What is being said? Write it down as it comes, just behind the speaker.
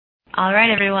All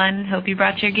right, everyone. Hope you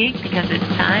brought your geek because it's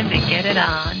time to get it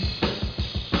on.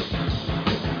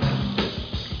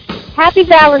 Happy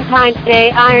Valentine's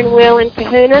Day, Iron Will and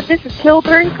Kahuna. This is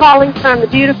Hilburn calling from the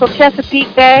beautiful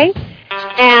Chesapeake Bay.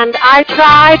 And I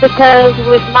try because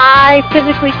with my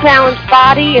physically challenged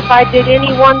body, if I did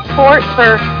any one sport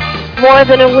for more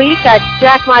than a week, I'd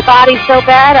jack my body so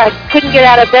bad I couldn't get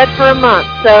out of bed for a month.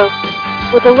 So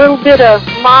with a little bit of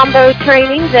mambo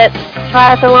training that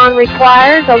triathlon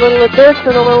requires, a little of this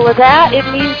and a little of that, it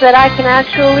means that I can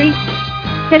actually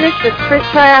finish the sprint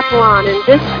triathlon. And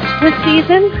this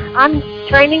season, I'm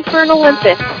training for an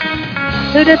Olympics.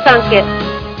 Who'd have thunk it?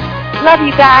 Love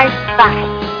you guys. Bye.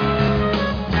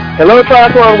 Hello,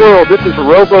 Triathlon World. This is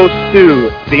Robo Stu,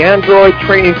 the Android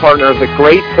training partner of the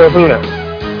great Kahuna.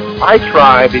 I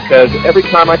try because every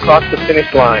time I cross the finish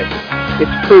line,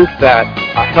 it's proof that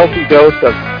a healthy dose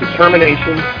of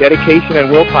determination, dedication,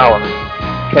 and willpower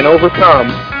can overcome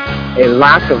a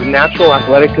lack of natural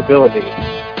athletic ability.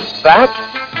 That,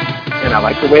 and I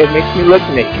like the way it makes me look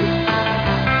naked.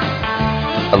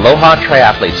 Aloha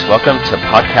triathletes, welcome to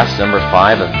podcast number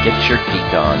 5 of Get Your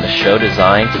Geek On, the show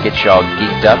designed to get you all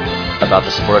geeked up about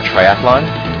the sport of triathlon,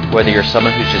 whether you're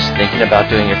someone who's just thinking about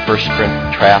doing your first sprint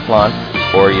triathlon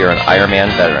or you're an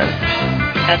Ironman veteran.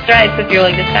 That's right, so if you're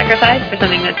willing to sacrifice for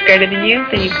something that's greater than you,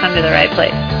 then you've come to the right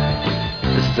place.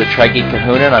 This is the Tri-Geek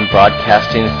Kahuna, and I'm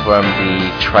broadcasting from the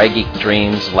Tri-Geek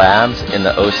Dreams Labs in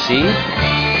the OC.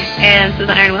 And this is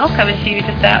Iron Will coming to you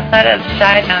just outside of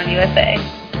Chi-Town, USA.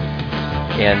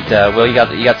 And Will, you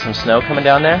got some snow coming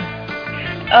down there?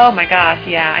 Oh my gosh,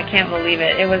 yeah, I can't believe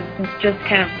it. It was just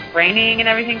kind of raining and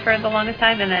everything for the longest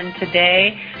time, and then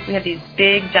today we have these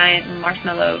big, giant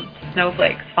marshmallow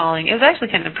snowflakes falling. It was actually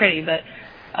kind of pretty, but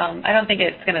I don't think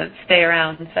it's going to stay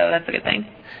around, so that's a good thing.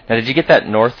 Now, did you get that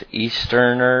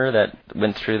northeasterner that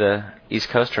went through the East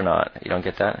Coast or not? You don't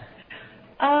get that?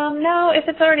 No, if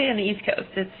it's already on the East Coast,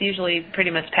 it's usually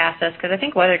pretty much past us, because I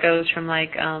think weather goes from,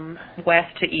 like,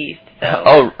 west to east. So.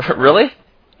 Oh, really?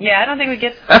 Yeah, I don't think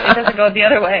it doesn't go the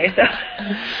other way. So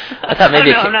I thought maybe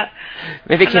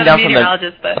it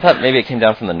came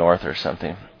down from the north or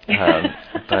something.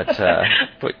 But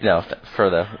for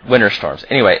the winter storms.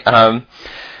 Anyway, I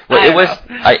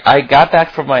got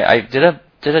back from I did a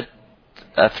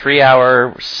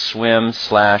 3-hour swim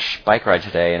 / bike ride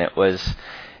today, and it was.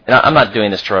 And I'm not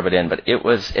doing this to rub it in, but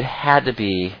it had to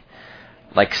be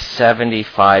like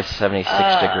 75,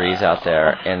 76 degrees out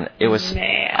there, and it was.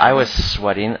 Man. I was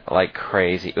sweating like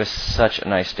crazy. It was such a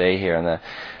nice day here, and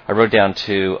I rode down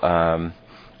to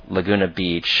Laguna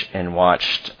Beach and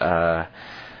watched.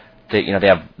 They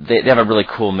have a really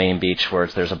cool main beach where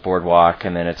there's a boardwalk,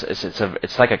 and then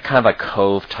it's like a kind of a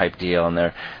cove type deal, and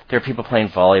there are people playing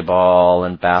volleyball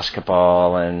and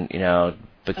basketball and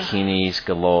bikinis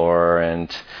galore,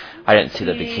 and I didn't see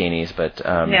the bikinis, but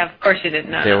yeah, of course you didn't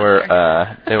know. There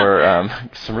were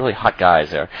some really hot guys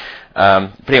there.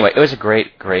 But anyway, it was a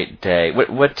great day.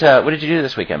 What did you do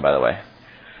this weekend, by the way?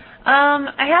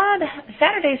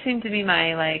 Saturday seemed to be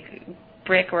my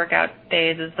brick workout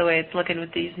days is the way it's looking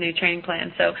with these new training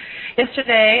plans. So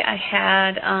yesterday I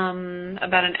had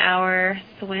about an hour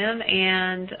swim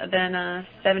and then a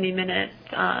 70-minute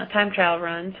time trial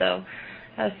run. So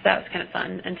that was kind of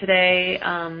fun. And today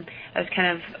I was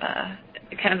kind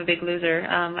of a big loser.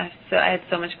 I had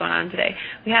so much going on today.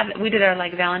 We did our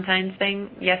Valentine's thing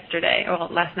yesterday, or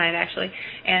last night actually,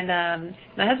 and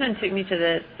my husband took me to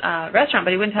this restaurant,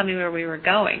 but he wouldn't tell me where we were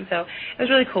going. So it was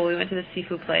really cool. We went to this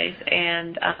seafood place,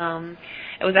 and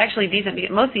it was actually decent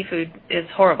because most seafood is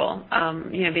horrible,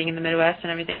 being in the Midwest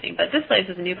and everything. But this place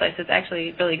is a new place. It's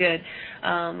actually really good.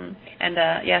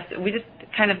 Yes, we just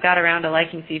kind of got around to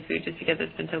liking seafood just because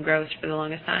it's been so gross for the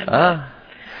longest time.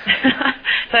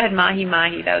 So I had mahi.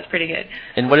 That was pretty good.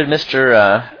 And what did Mr.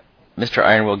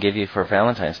 Ironwill give you for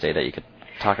Valentine's Day that you could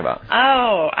talk about?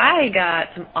 Oh, I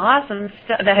got some awesome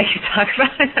stuff that I could talk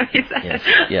about. Is that what you said?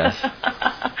 Yes.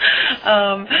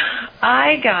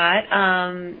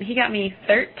 He got me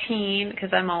 13,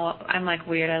 because I'm like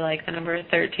weird. I like the number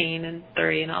 13 and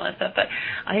 3 and all that stuff. But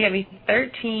he got me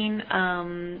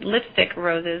 13 lipstick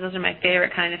roses. Those are my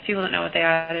favorite kind. If people don't know what they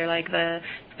are, they're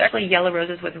actually yellow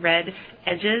roses with red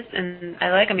edges, and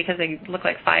I like them because they look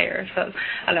like fire. So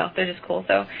I don't know, they're just cool.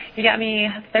 So he got me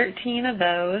 13 of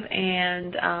those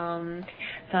and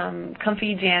some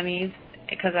comfy jammies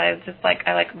because I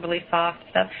like really soft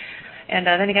stuff. And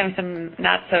then he got me some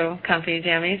not so comfy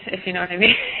jammies, if you know what I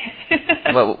mean.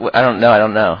 Well, I don't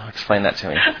know. Explain that to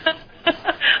me.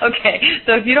 Okay,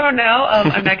 so if you don't know,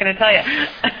 I'm not going to tell you.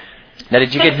 Now,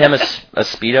 did you get him a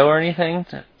Speedo or anything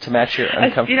to match your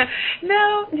uncomfortable?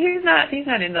 No, he's not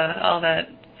into all that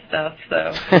stuff.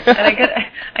 So, and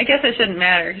I guess it shouldn't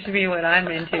matter to me what I'm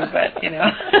into, but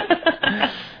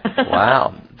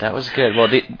Wow, that was good. Well,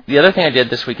 the other thing I did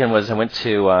this weekend was I went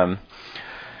to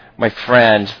my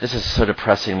friend. This is so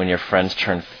depressing when your friends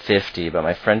turn 50, but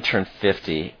my friend turned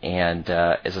 50, and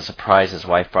as a surprise, his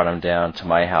wife brought him down to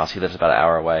my house. He lives about an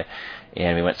hour away,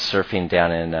 and we went surfing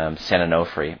down in San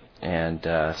Onofre, and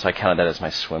so I counted that as my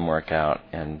swim workout,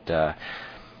 and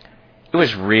it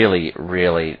was really,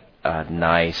 really a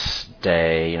nice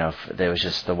day. There was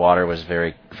just, the water was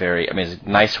very, very, it was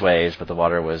nice waves, but the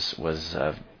water was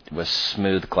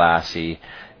smooth, glassy,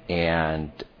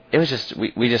 and it was just,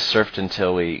 we just surfed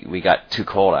until we got too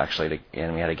cold, actually,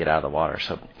 and we had to get out of the water.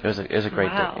 So it was a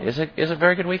great day. It was a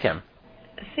very good weekend.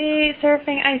 See,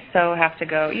 surfing, I so have to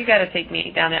go. You got to take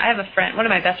me down there. I have a friend, one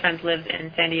of my best friends lives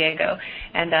in San Diego,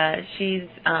 and she's,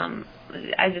 we're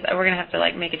going to have to,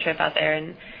 make a trip out there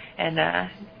and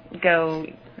go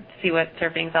see what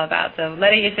surfing's all about. So,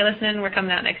 Letty, if you're listening, we're coming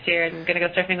out next year and going to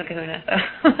go surfing with Kahuna.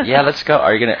 So. Yeah, let's go.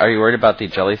 Are you worried about the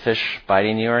jellyfish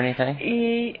biting you or anything?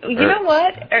 You know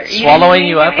what? Swallowing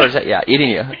you up, or is that, eating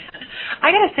you?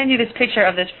 I got to send you this picture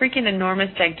of this freaking enormous,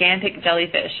 gigantic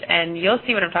jellyfish, and you'll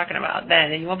see what I'm talking about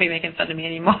then, and you won't be making fun of me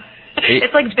anymore.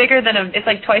 It's bigger than it's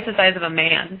twice the size of a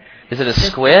man. Is it a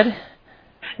squid?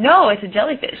 No, it's a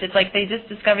jellyfish. It's they just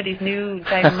discovered these new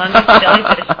humongous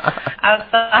jellyfish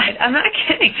outside. I'm not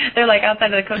kidding. They're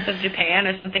outside of the coast of Japan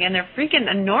or something, and they're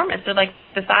freaking enormous. They're the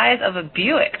size of a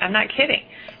Buick. I'm not kidding.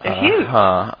 They're huge.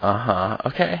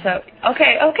 Okay. So,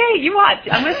 okay, you watch.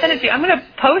 I'm going to send it to you. I'm going to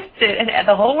post it, and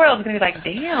the whole world's going to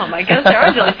be damn, I guess there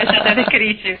are jellyfish out there that could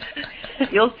eat you.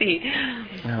 You'll see.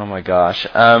 Oh, my gosh.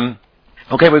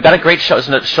 Okay, we've got a great show. It's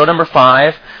show number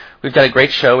 5. We've got a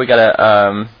great show. We got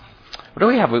a... what do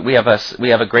we have? We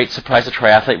have a great surprise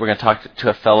triathlete. We're going to talk to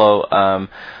a fellow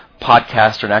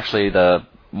podcaster, and actually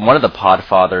one of the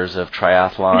podfathers of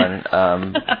triathlon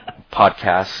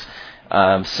podcasts,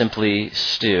 Simply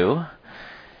Stu.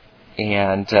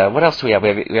 And what else do we have?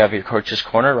 We have your coach's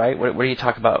corner, right? What do you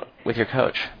talk about with your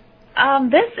coach?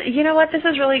 This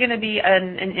is really going to be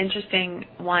an interesting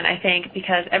one, I think,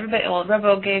 because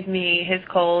Robo gave me his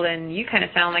cold, and you kind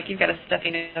of sound like you've got a stuffy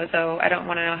nose, so I don't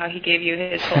want to know how he gave you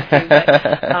his cold too,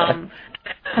 but,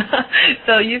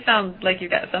 so you sound like you've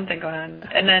got something going on.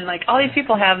 And then, all these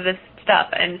people have this stuff,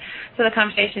 and so the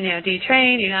conversation, do you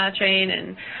train, do you not train,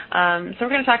 and so we're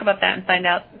going to talk about that and find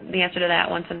out the answer to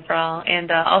that once and for all, and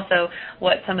also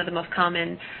what some of the most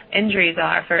common injuries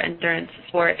are for endurance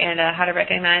sport, and how to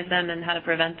recognize them and how to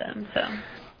prevent them. So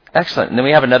excellent. And then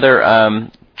we have another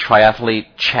triathlete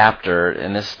chapter,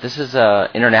 and this is a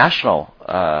international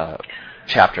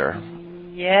chapter.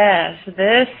 Yes,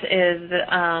 this is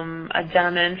a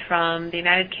gentleman from the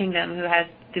United Kingdom who has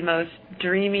the most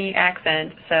dreamy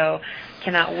accent, so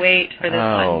cannot wait for this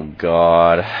one. Oh,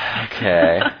 God.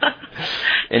 Okay.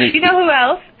 You know who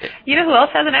else? You know who else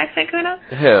has an accent, Kuna?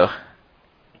 Who?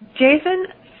 Jason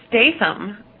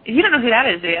Statham. You don't know who that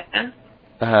is, do you?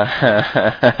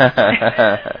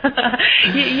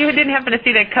 You didn't happen to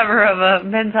see the cover of a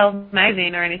Men's Health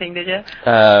magazine or anything, did you?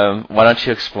 Why don't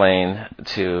you explain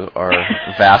to our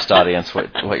vast audience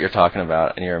what you're talking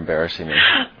about, and you're embarrassing me.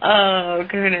 Oh,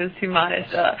 goodness, too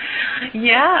modest. In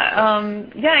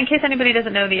case anybody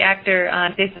doesn't know, the actor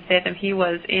Jason Statham, he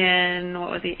was in, what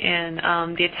was he in?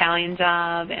 The Italian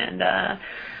Job, and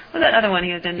what was that other one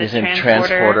he was in? He was in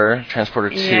Transporter 2.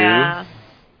 Yeah.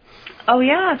 Oh,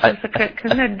 yeah.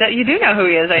 You do know who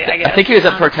he is, I guess. I think he was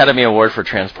up for Academy Award for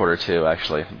Transporter 2,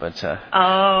 actually. But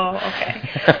oh, okay.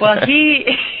 Well,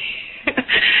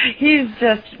 he's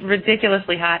just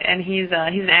ridiculously hot, and he's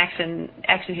an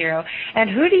action hero.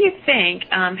 And who do you think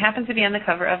happens to be on the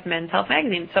cover of Men's Health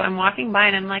magazine? So I'm walking by,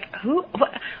 and I'm like, how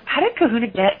did Kahuna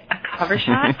get a cover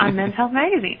shot on Men's Health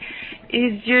magazine?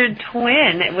 He's your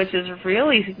twin, which is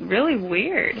really, really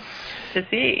weird to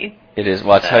see. It is.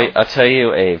 Well, I'll tell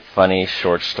you a funny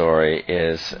short story.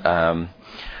 Is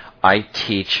I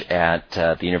teach at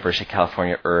the University of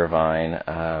California, Irvine,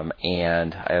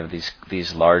 and I have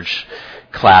these large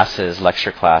classes,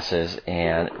 lecture classes,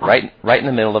 and right in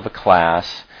the middle of a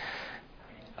class,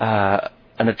 an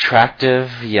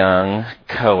attractive young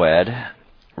co-ed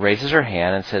raises her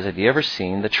hand and says, "Have you ever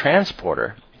seen The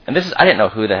Transporter?" And I didn't know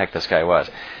who the heck this guy was.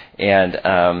 And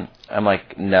I'm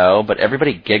like, no, but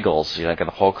everybody giggles. The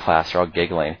whole class are all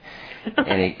giggling.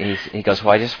 And he goes,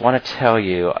 well, I just want to tell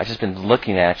you, I've just been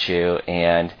looking at you,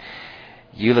 and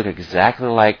you look exactly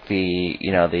like the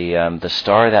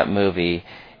star of that movie,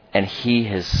 and he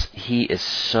is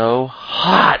so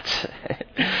hot.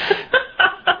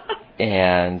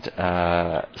 And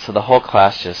so the whole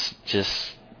class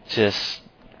just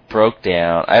broke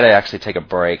down. I had to actually take a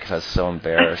break because I was so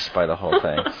embarrassed by the whole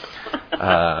thing.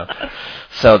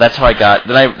 So that's how I got.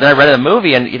 Then I read the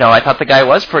movie, and I thought the guy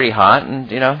was pretty hot, and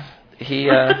he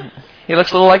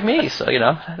looks a little like me, so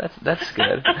that's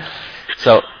good.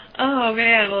 So. Oh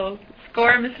man, well,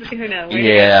 score Mrs. Kahuna.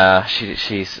 Yeah,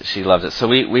 she loves it. So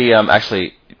we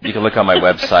actually, you can look on my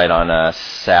website on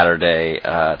Saturday,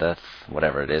 the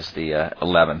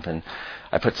 11th, and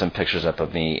I put some pictures up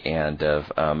of me and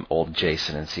of old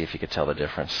Jason, and see if you could tell the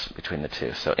difference between the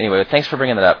two. So anyway, thanks for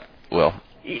bringing that up, Will.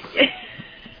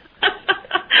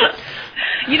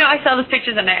 I saw those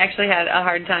pictures and I actually had a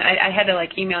hard time. I had to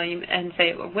email you and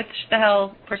say, which the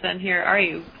hell person here are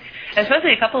you?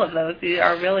 Especially a couple of those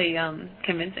are really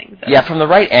convincing. So. Yeah, from the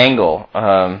right angle,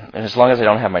 and as long as I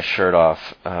don't have my shirt off,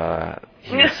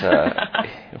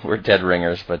 we're dead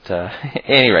ringers. But at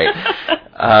any rate,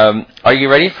 are you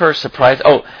ready for a surprise?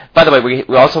 Oh, by the way, we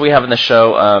have in the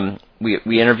show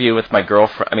we interview with my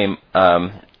girlfriend.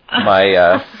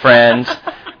 My friend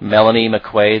Melanie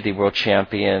McQuaid, the world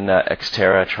champion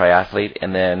Xterra triathlete,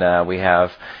 and then we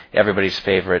have everybody's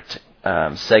favorite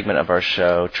segment of our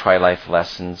show, Tri-Life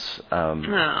Lessons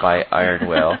by Iron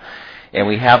Will. And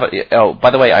we have,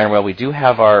 by the way, Iron Will, we do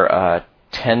have our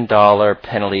 $10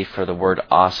 penalty for the word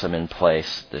awesome in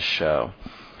place this show.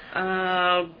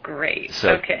 Oh, great.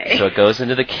 So, okay. So it goes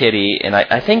into the kitty, and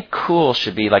I think cool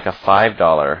should be like a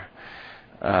 $5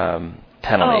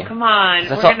 penalty. Oh, come on.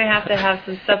 We're going to have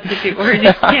some substitute words.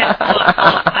 You can't pull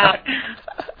out.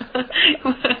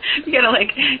 You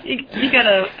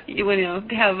gotta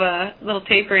have a little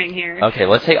tapering here. Okay,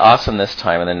 let's say awesome this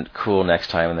time, and then cool next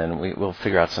time, and then we'll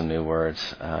figure out some new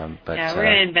words. But yeah, we're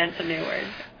gonna invent some new words.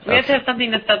 We have to have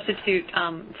something to substitute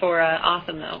for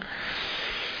awesome, though.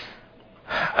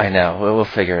 I know. We'll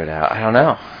figure it out. I don't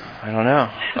know.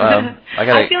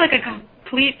 I feel like a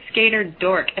complete skater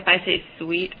dork if I say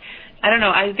sweet. I don't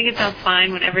know. I think it sounds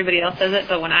fine when everybody else says it,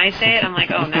 but when I say it, I'm like,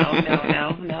 oh,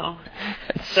 no.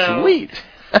 So sweet.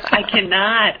 I can't.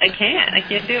 I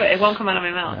can't do it. It won't come out of my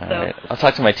mouth. All so right. I'll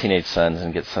talk to my teenage sons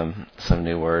and get some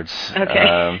new words.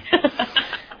 Okay.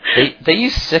 They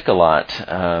use sick a lot.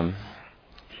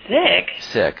 Sick?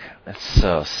 Sick. That's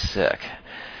so sick.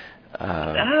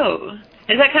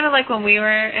 Is that kind of like when we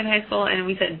were in high school and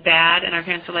we said bad, and our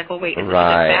parents were like, well, wait, is it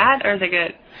bad or is it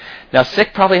good? Now,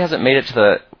 sick probably hasn't made it to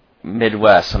the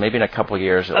Midwest, so maybe in a couple of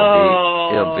years it'll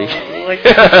be.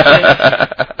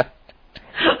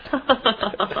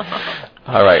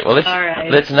 All right. Well,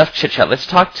 let's enough chit chat. Let's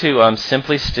talk to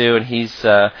Simply Stu, and he's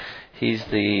the.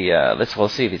 We'll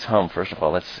see if he's home first of all.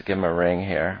 Let's give him a ring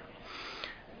here.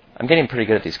 I'm getting pretty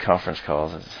good at these conference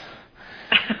calls. It's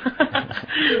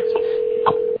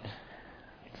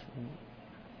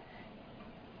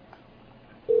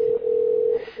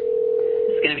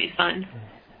gonna be fun.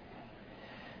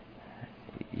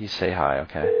 You say hi,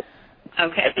 okay?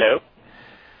 Okay.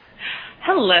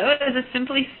 Hello, is it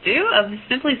Simply Stu of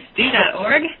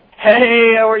simplystu.org?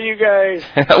 Hey, how are you guys?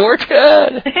 We're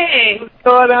good. Hey. What's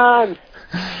going on?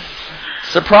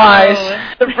 Surprise.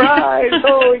 Surprise.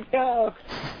 Holy cow.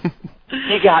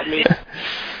 You got me.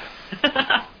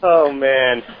 Oh,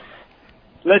 man.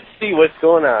 Let's see what's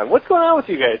going on. What's going on with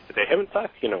you guys today? Haven't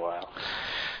talked to you in a while.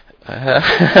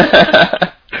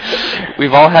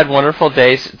 We've all had wonderful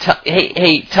days.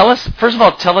 Tell us, first of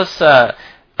all,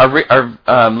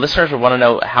 our listeners would want to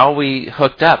know how we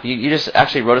hooked up. You just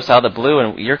actually wrote us out of the blue,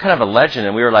 and you're kind of a legend,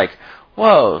 and we were like,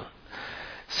 whoa,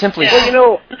 Simply.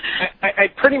 Well, I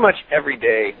pretty much every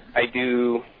day I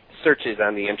do searches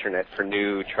on the internet for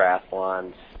new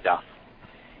triathlon stuff,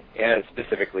 and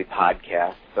specifically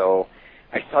podcasts. So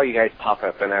I saw you guys pop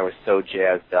up, and I was so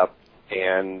jazzed up,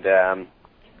 and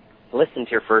listened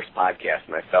to your first podcast,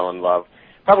 and I fell in love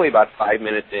probably about 5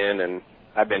 minutes in, and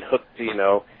I've been hooked,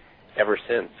 ever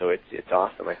since. So it's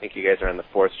awesome. I think you guys are on the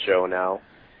 4th show now.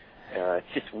 It's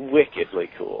just wickedly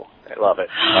cool. I love it.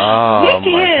 Oh,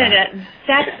 wicked.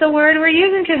 That's the word we're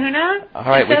using, Kahuna. All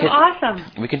right, awesome.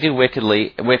 We can do wicked,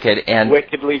 and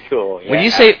wickedly cool. Yeah,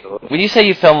 when you say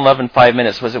you fell in love in 5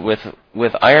 minutes, was it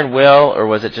with Iron Will, or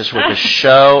was it just with the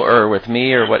show, or with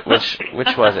me, or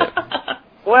which was it?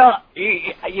 Well,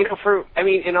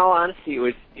 in all honesty, it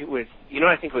was.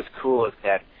 I think was cool is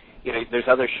that there's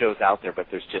other shows out there, but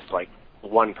there's just like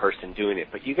one person doing it.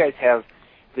 But you guys have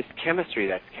this chemistry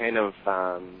that's kind of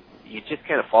you just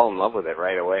kind of fall in love with it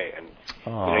right away, and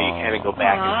you kind of go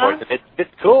back and forth. And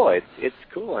it's cool. It's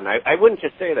cool, and I wouldn't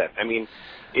just say that. I mean,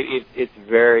 it's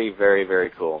very, very, very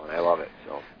cool, and I love it.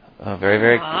 So very,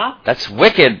 very cool. That's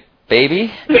wicked,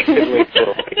 baby. Wickedly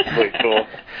cool.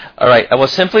 All right. Well,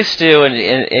 Simply Stu,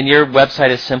 and your website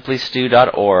is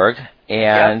simplystu.org.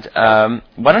 And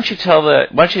why don't you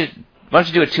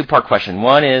do a two-part question?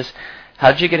 One is,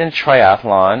 how did you get into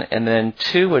triathlon? And then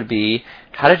two would be,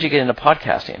 how did you get into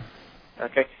podcasting?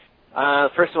 Okay.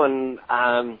 First one,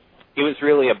 it was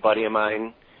really a buddy of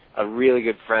mine, a really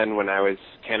good friend when I was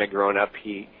kind of growing up.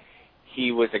 He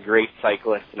was a great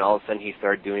cyclist, and all of a sudden he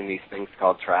started doing these things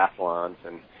called triathlons.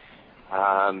 And,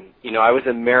 I was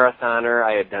a marathoner.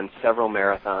 I had done several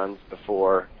marathons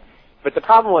before. But the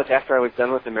problem was, after I was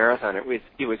done with the marathon, it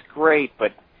was great,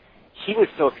 but he was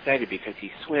so excited because he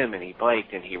swam and he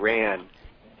biked and he ran.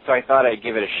 So I thought I'd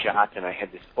give it a shot, and I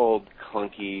had this old,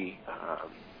 clunky,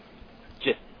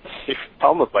 it's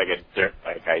almost like a dirt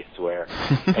bike, I swear.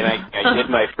 And I did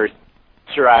my first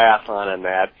triathlon on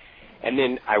that, and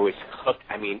then I was hooked.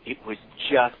 I mean,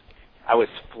 I was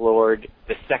floored.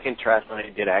 The second triathlon I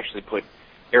did, I actually put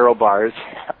aero bars,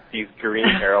 these green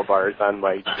aero bars on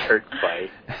my dirt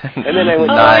bike. And then I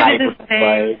went to the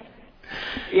bike.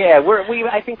 Yeah,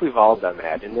 I think we've all done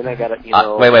that. And then I got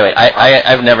wait.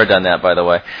 I've never done that, by the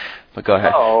way. But go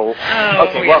ahead. Oh,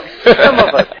 okay. Well, some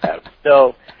of us have.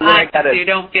 So you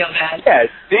don't feel bad. Yeah.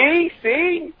 See,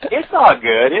 it's all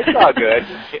good.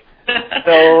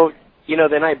 So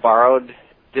then I borrowed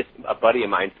a buddy of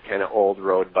mine's kind of old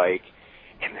road bike,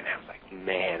 and then I was like,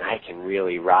 man, I can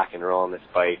really rock and roll on this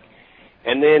bike.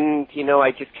 And then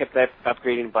I just kept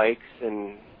upgrading bikes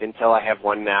and until I have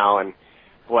one now. And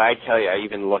boy, I tell you, I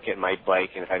even look at my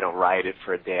bike, and if I don't ride it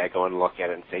for a day, I go and look at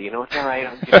it and say, it's all right,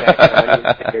 I'll get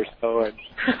back here. So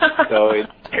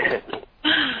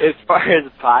as far as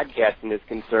podcasting is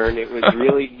concerned, it was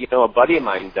really, a buddy of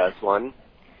mine does one,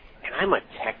 and I'm a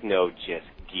techno just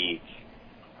geek.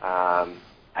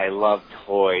 I love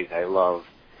toys. I love,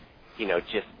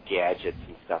 just gadgets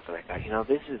and stuff. And I thought,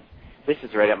 this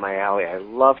is right up my alley. I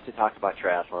love to talk about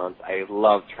triathlons. I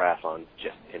love triathlons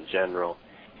just in general.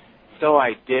 So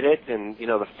I did it, and,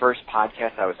 the first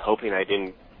podcast, I was hoping I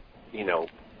didn't,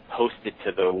 post it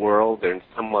to the world or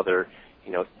some other,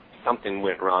 something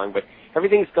went wrong. But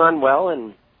everything's gone well,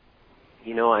 and,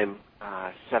 I'm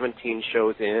 17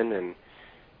 shows in, and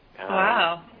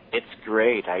wow, it's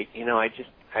great. I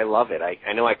love it.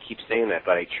 I know I keep saying that,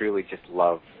 but I truly just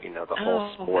love, the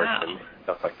whole sport and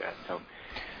stuff like that. So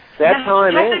that's how I'm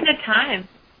in.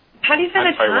 How do you spend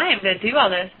the time to do all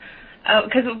this?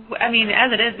 Because,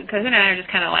 as it is, Kahuna and I are just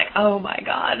kind of like, oh, my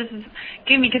God, this is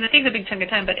giving me, because it takes a big chunk of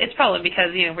time, but it's probably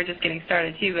because, we're just getting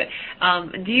started, too. But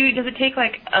does it take,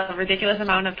 like, a ridiculous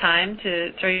amount of time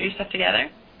to throw your stuff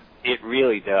together? It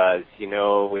really does,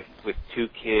 with two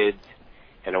kids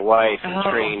and a wife and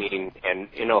training and,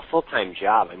 a full-time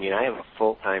job. I have a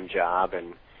full-time job,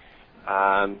 and,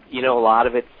 a lot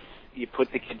of it's you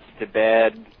put the kids to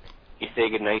bed, you say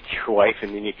goodnight to your wife,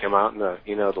 and then you come out in the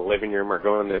the living room or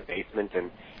go in the basement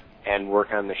and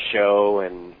work on the show,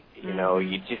 and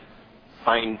you just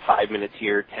find 5 minutes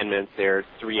here, 10 minutes there,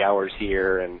 3 hours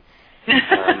here, and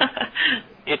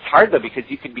it's hard though because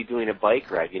you could be doing a bike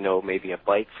ride, maybe a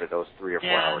bike for those 3 or 4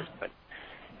 hours, but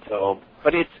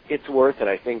it's worth it.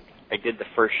 I think I did the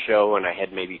first show and I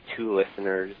had maybe 2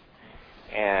 listeners,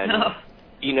 and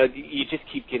you just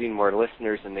keep getting more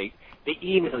listeners, and they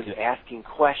email you asking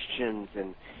questions,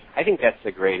 and I think that's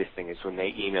the greatest thing is when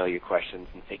they email you questions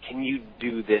and say, can you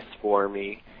do this for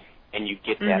me? And you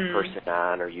get that person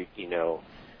on, or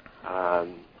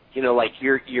like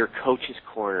your coach's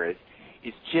corner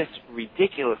is just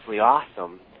ridiculously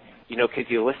awesome, because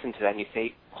you listen to that and you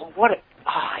say,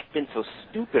 I've been so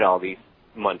stupid all these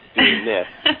months doing this,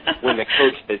 when the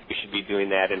coach says you should be doing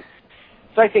that. And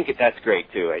so I think that's great,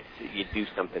 too. You do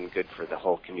something good for the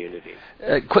whole community.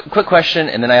 Quick question,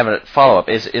 and then I have a follow-up.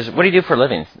 Is what do you do for a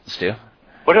living, Stu?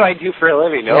 What do I do for a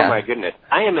living? Oh, my goodness.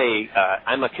 I'm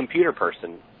a computer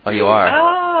person. Oh, you are?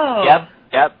 Oh.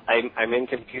 Yep. I'm in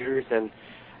computers, and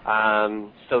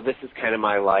so this is kind of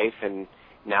my life, and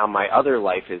now my other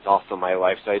life is also my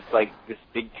life. So it's like this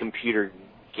big computer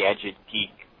gadget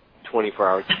geek 24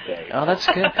 hours a day. Oh, that's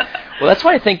good. Well, that's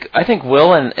why I think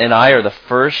Will and I are the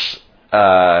first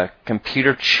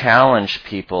computer challenge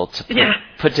people to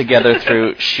put together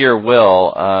through sheer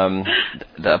will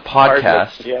the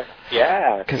podcast.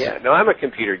 Yeah. No, I'm a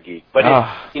computer geek, but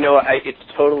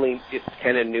it's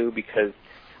kind of new because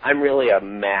I'm really a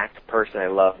Mac person. I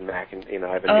love Mac, and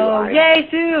I have a new iPhone. Oh, yay,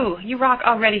 Stu! You rock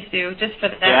already, Stu. Just for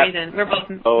that reason,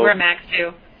 we're Macs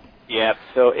too. Yeah.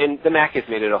 So, and the Mac has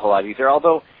made it a whole lot easier.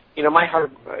 Although, my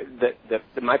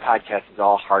my podcast is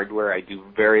all hardware. I do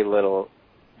very little.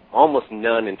 Almost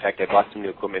none. In fact, I bought some new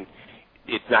equipment.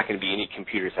 It's not going to be any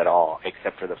computers at all,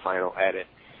 except for the final edit,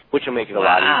 which will make it a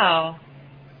lot easier.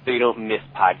 so you don't miss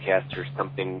podcasts or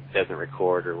something doesn't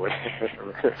record or whatever.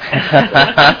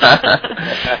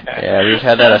 Yeah, we've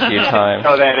had that a few times.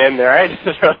 Throw that in there. I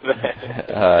just throw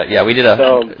that. Yeah, we did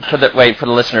for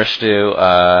the listeners, Stu.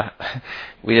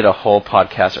 We did a whole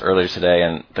podcast earlier today,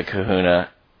 and the Kahuna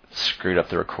screwed up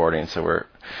the recording, so we're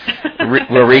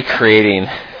recreating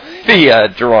the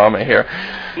drama here.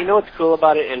 You know what's cool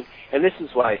about it, and this is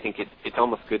why I think it's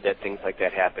almost good that things like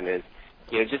that happen is,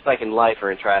 just like in life or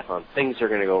in triathlon, things are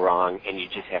going to go wrong, and you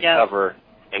just have to cover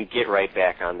and get right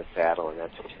back on the saddle, and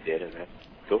that's what you did, and that's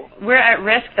cool. We're at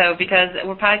risk, though, because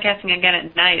we're podcasting again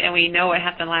at night, and we know what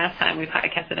happened last time we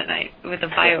podcasted at night with the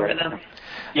biorhythm.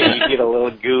 Yeah, you get a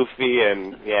little goofy,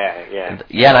 and yeah,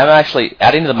 and I'm actually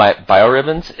adding to the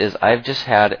biorhythms is I've just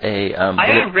had a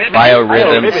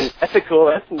biorhythms. That's a cool.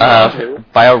 That's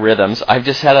biorhythms. I've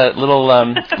just had a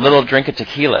little drink of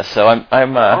tequila, so I'm.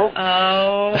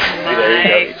 Oh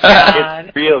my God!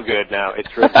 It's real good now.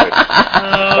 It's real good.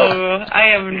 Oh,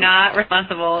 I am not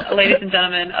responsible, ladies and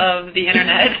gentlemen of the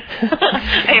internet.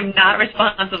 I am not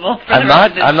responsible. For I'm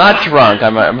not drunk.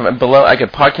 I'm below. I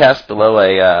could podcast below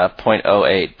a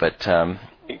 .08. But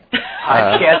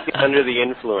podcasting under the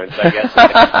influence, I guess.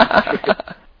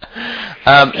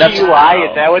 PUI,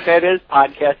 is that what that is?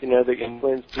 Podcasting under the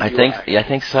influence. PUI? I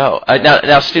think so.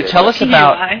 Now, Stu, tell us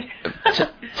about.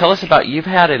 You've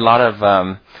had a lot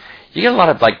of. You get a lot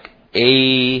of like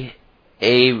A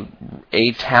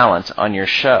talent on your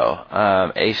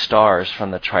show. A stars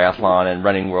from the triathlon and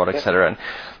running world, etc. And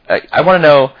I want to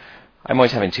know. I'm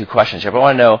always having two questions here, but I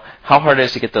want to know how hard it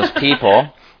is to get those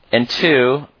people. And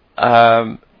two,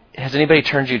 has anybody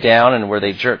turned you down, and were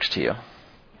they jerks to you?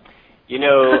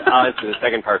 I'll answer the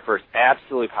second part first.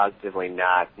 Absolutely, positively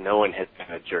not. No one has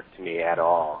been a jerk to me at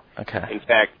all. Okay. In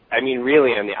fact,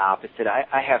 really on the opposite.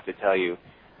 I have to tell you,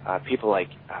 people like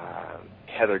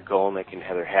Heather Golnick and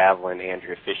Heather Haviland,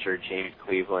 Andrea Fisher, James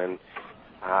Cleveland,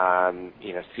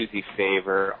 Susie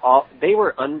Favor, they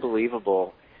were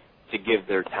unbelievable to give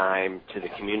their time to the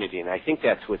community, and I think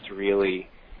that's what's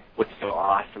so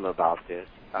awesome about this.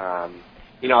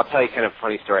 I'll tell you kind of a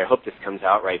funny story. I hope this comes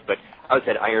out right, but I was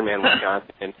at Ironman,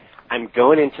 Wisconsin, and I'm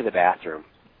going into the bathroom,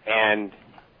 and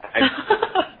I'm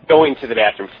going to the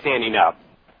bathroom, standing up,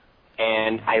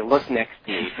 and I look next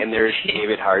to me, and there's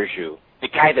David Harju, the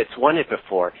guy that's won it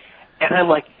before, and I'm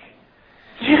like,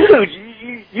 dude,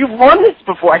 you've won this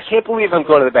before. I can't believe I'm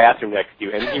going to the bathroom next to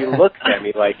you. And he looks at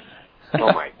me like,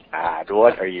 oh, my God,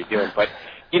 what are you doing? But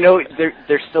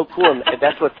they're so cool, and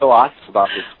that's what's so awesome about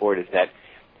this sport is that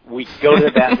we go to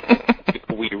the bathroom,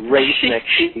 we race next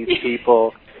to these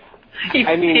people. You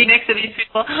pee next to these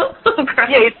people. Oh,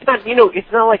 Christ. Yeah, it's not.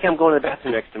 It's not like I'm going to the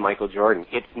bathroom next to Michael Jordan.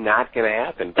 It's not going to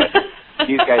happen. But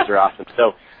these guys are awesome.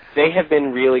 So they have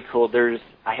been really cool.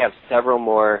 I have several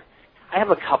more. I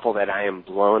have a couple that I am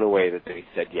blown away that they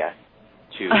said yes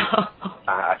to.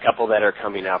 A couple that are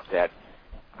coming up that.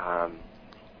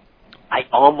 I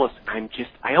almost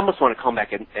want to come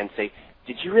back and say,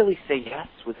 did you really say yes?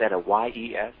 Was that a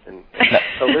Y-E-S? And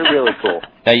so they're really cool.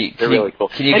 They're really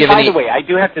cool. And by the way, I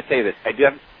do have to say this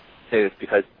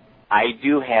because I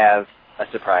do have a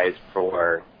surprise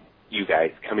for you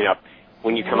guys coming up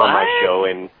when you come on my show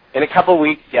in a couple of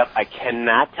weeks. Yep, I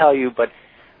cannot tell you, but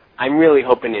I'm really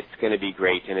hoping it's going to be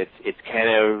great, and it's kind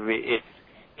of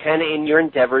in your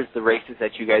endeavors, the races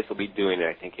that you guys will be doing.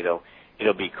 I think it'll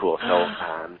be cool. So.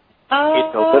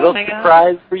 It's a little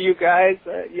surprise for you guys.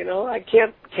 I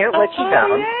can't let you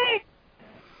down. Yay.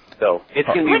 So it's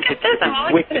going to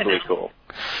be wickedly cool.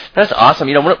 That's awesome.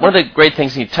 One of the great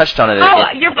things, and you touched on it.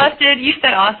 You're busted. You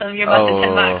said awesome. You're busted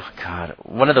 $10. Oh God!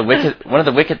 One of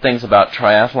the wicked things about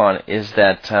triathlon is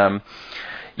that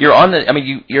you're on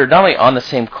the. You're not only on the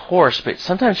same course, but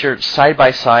sometimes you're side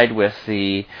by side with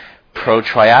the pro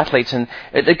triathletes. And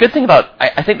the good thing about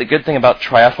I think the good thing about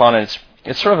triathlon, and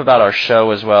it's sort of about our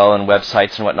show as well and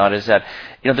websites and whatnot, is that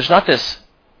there's not this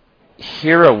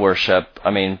hero worship.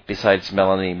 Besides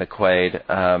Melanie McQuaid,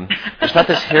 there's not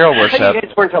this hero worship. You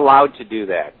guys weren't allowed to do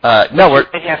that. No, we're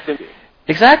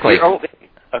exactly.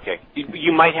 Okay,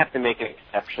 you might have to make an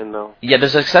exception though. Yeah,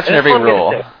 there's an exception to every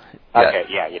rule. Okay,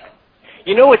 yeah.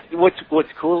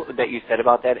 What's cool that you said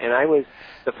about that? And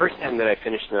the first time that I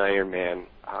finished an Ironman,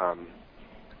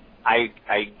 I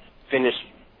finished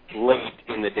late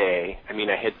in the day. I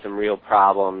had some real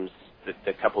problems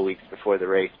the couple weeks before the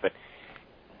race, but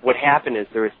what happened is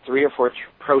there was 3 or 4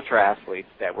 pro triathletes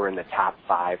that were in the top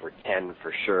 5 or 10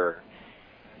 for sure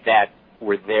that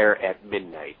were there at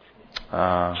midnight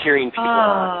cheering people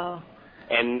on.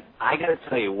 And I got to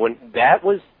tell you, when at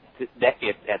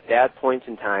that point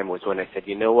in time was when I said,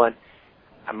 you know what,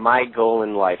 my goal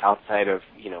in life, outside of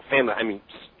family, I mean,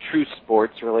 true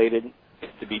sports related, is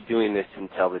to be doing this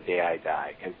until the day I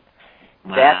die, because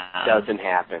that doesn't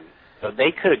happen. So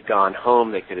they could have gone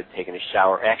home. They could have taken a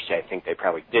shower. Actually, I think they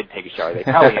probably did take a shower. They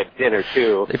probably had dinner,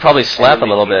 too. They probably slept a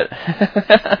little bit.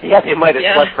 Yeah, they might have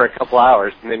slept for a couple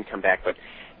hours and then come back. But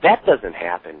that doesn't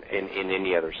happen in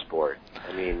any other sport.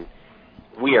 I mean,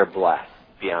 we are blessed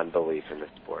beyond belief in this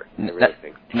sport. I really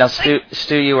think. Now,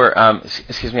 Stu, you were,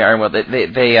 excuse me, Iron Will,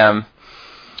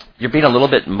 you're being a little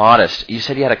bit modest. You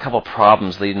said you had a couple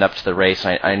problems leading up to the race.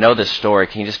 I know this story.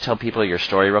 Can you just tell people your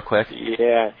story real quick?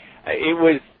 Yeah,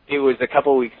 it was a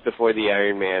couple weeks before the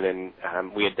Ironman,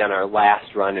 and we had done our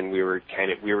last run, and we were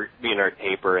being our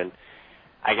taper, and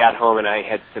I got home and I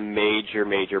had some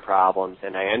major problems,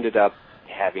 and I ended up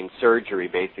having surgery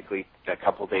basically a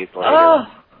couple days later. Oh.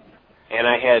 And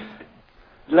I had,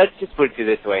 let's just put it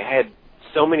this way, I had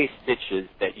so many stitches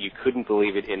that you couldn't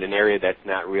believe it, in an area that's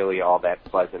not really all that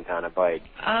pleasant on a bike.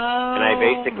 Oh, and I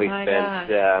basically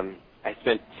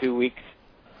spent 2 weeks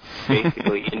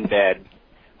basically in bed,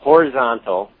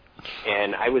 horizontal,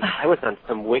 and I was on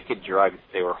some wicked drugs.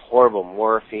 They were horrible,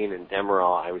 morphine and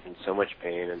Demerol. I was in so much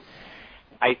pain, and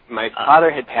my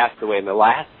father had passed away, and the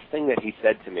last thing that he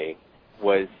said to me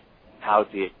was, "How's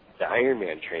the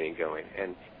Ironman training going?"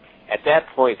 And at that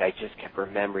point, I just kept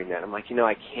remembering that. I'm like,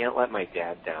 I can't let my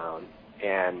dad down.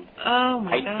 And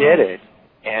I did it.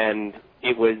 And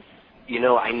it was,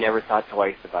 I never thought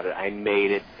twice about it. I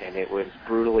made it, and it was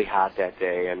brutally hot that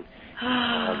day. And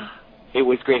it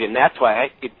was great. And that's why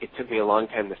it took me a long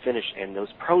time to finish. And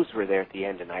those pros were there at the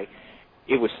end. And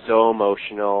it was so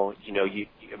emotional. You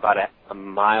about a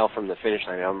mile from the finish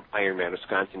line, Ironman,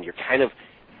 Wisconsin, you're kind of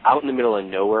out in the middle of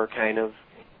nowhere, kind of.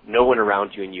 No one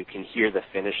around you, and you can hear the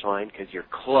finish line because you're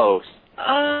close.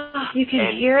 You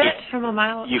can hear it from a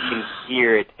mile. You can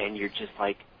hear it, and you're just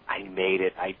like, I made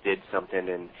it. I did something.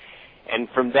 And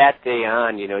from that day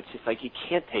on, it's just like you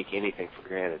can't take anything for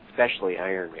granted, especially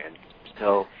Ironman.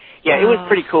 So, yeah, it was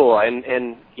pretty cool. And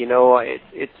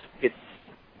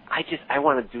I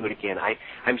want to do it again.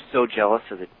 I'm so jealous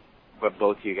of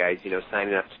both you guys,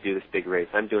 signing up to do this big race.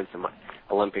 I'm doing some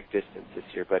Olympic distance this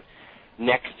year, but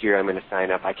next year I'm going to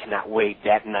sign up. I cannot wait.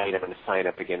 That night I'm going to sign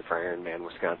up again for Ironman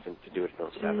Wisconsin to do it in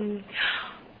 07.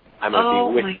 I'm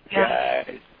going to be with you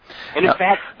guys. And in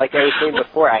fact, like I was saying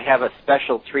before, I have a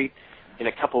special treat in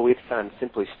a couple weeks on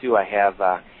Simply Stu.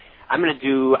 I'm going to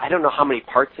do, I don't know how many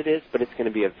parts it is, but it's going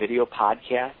to be a video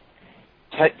podcast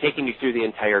taking you through the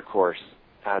entire course.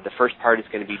 The first part is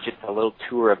going to be just a little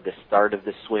tour of the start of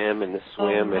the swim and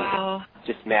and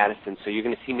just Madison. So you're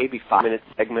going to see maybe 5-minute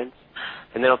segments,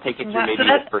 and then I'll take you through maybe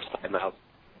the first 5 miles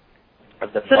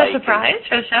of the bike. So that's a surprise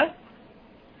for the show?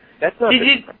 That's not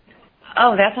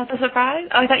Oh, that's not the surprise?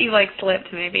 Oh, I thought you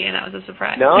slipped maybe, and that was a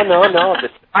surprise. No. The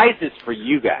surprise is for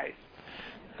you guys.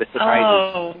 The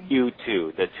surprise is you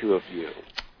two, the two of you.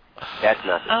 That's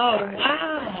not the surprise. Oh,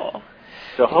 wow.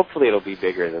 So hopefully it'll be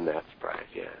bigger than that surprise,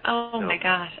 yeah. Oh, my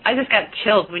gosh. I just got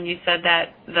chilled when you said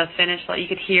that, the finish line. You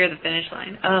could hear the finish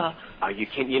line. Oh. You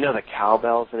can, the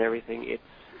cowbells and everything. It's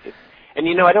and,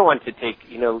 I don't want to take,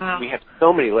 we have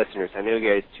so many listeners. I know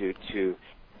you guys, too,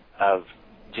 of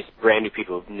just brand new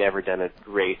people who've never done a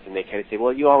race, and they kind of say,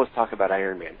 well, you always talk about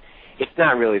Ironman. It's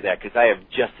not really that, because I have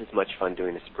just as much fun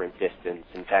doing a sprint distance.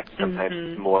 In fact, sometimes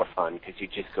it's more fun, because you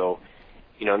just go,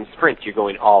 in the sprint, you're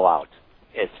going all out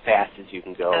as fast as you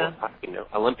can go. Yeah.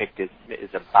 Olympic is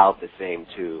about the same,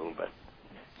 too. But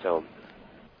so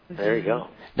there you go.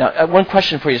 Now, one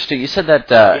question for you, Stu. You said that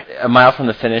a mile from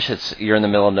the finish, you're in the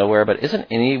middle of nowhere, but isn't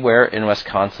anywhere in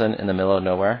Wisconsin in the middle of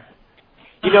nowhere?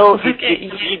 It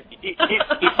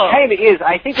kind of is.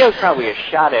 I think that was probably a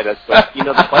shot at us, but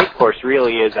the bike course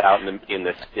really is out in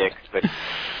the sticks. But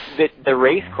the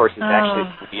race course is actually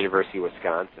from the University of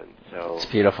Wisconsin. So it's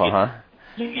beautiful, huh?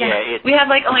 Yeah, we have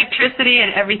electricity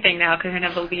and everything now. Because we're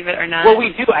gonna believe it or not. Well, we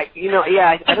do. I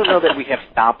don't know that we have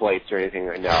stoplights or anything.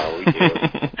 No, we do.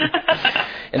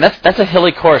 And that's a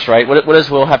hilly course, right? What does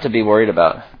Will have to be worried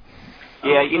about?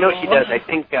 Yeah, she does. I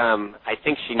think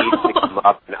she needs to come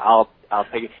up, and I'll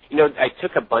take it. I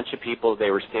took a bunch of people.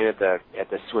 They were standing at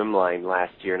the swim line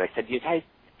last year, and I said, "You guys,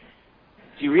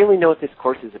 do you really know what this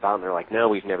course is about?" And they're like, "No,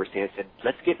 we've never seen it." I said,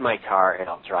 "Let's get in my car, and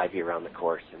I'll drive you around the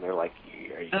course." And they're like,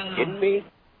 "Are you kidding me?"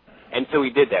 And so we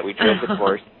did that. We drove the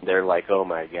course. They're like, "Oh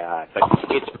my God!" But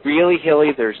it's really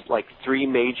hilly. There's 3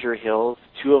 major hills.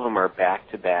 2 of them are back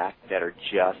to back that are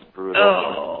just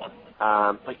brutal.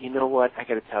 But you know what? I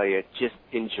got to tell you, just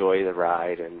enjoy the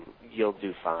ride, and you'll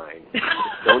do fine.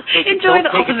 Enjoy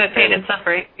the ultimate pain and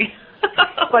suffering.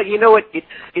 But you know what?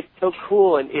 It's so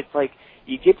cool, and it's like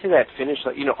you get to that finish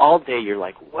line, you know, all day you're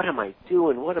like, what am I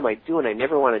doing? What am I doing? I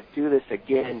never want to do this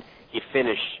again. You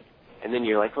finish, and then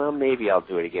you're like, well, maybe I'll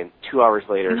do it again. 2 hours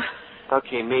later,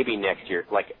 okay, maybe next year.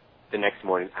 Like the next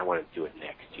morning, I want to do it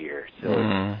next year.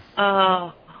 So.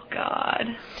 Oh, God.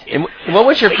 And what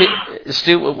was your,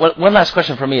 Stu, one last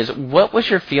question for me is, what was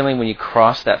your feeling when you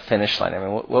crossed that finish line? I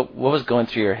mean, what was going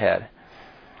through your head?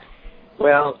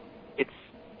 Well, it's,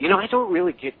 you know, I don't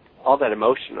really get all that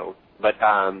emotional, but,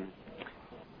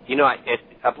 you know,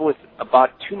 up with about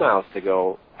 2 miles to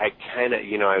go, I kind of,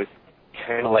 you know, I was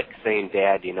kind of like saying,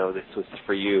 Dad, you know, this was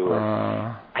for you. And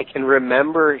I can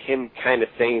remember him kind of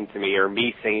saying to me, or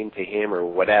me saying to him, or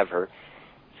whatever,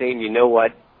 saying, you know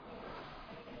what,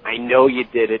 I know you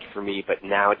did it for me, but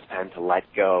now it's time to let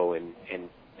go, and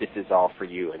this is all for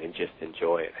you, and just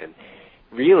enjoy it. And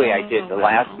really, I did. The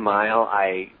last mile,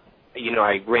 I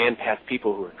ran past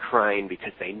people who were crying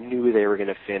because they knew they were going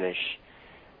to finish.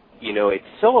 You know, it's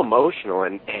so emotional,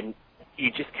 and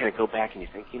you just kind of go back and you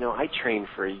think, you know, I trained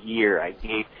for a year.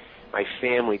 My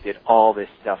family did all this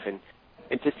stuff, and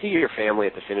to see your family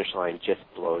at the finish line just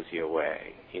blows you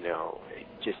away. You know,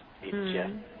 it's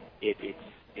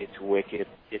wicked.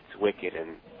 It's wicked,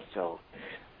 and so,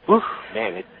 whew,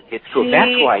 man, it's cool. See,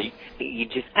 that's why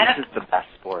this is the best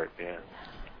sport, man.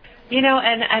 You know,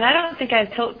 and I don't think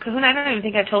I've told Kahuna. I don't even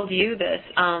think I've told you this.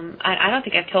 I don't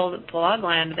think I've told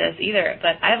Blogland this either.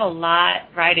 But I have a lot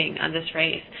riding on this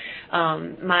race.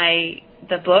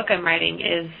 The book I'm writing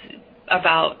is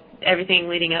about everything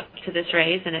leading up to this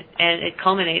race, and it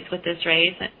culminates with this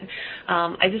race.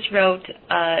 I just wrote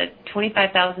a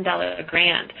 $25,000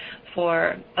 grant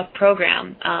for a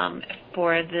program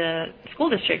for the school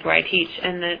district where I teach,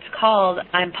 and it's called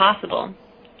I'm Possible,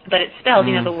 but it's spelled,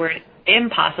 you know, the word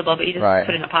impossible, but you just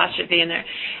put an apostrophe in there.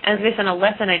 And it's based on a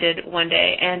lesson I did one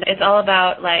day, and it's all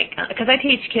about, like, because I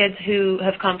teach kids who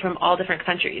have come from all different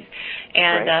countries,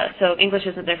 and so English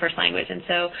isn't their first language, and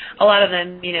so a lot of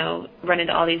them, you know, run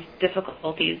into all these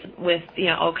difficulties with, you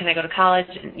know, oh, can I go to college,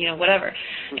 and, you know, whatever.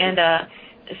 And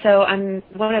so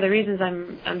one of the reasons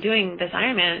I'm doing this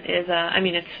Ironman is, I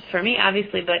mean, it's for me,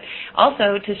 obviously, but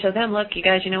also to show them, look, you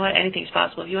guys, you know what, anything's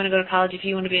possible. If you want to go to college, if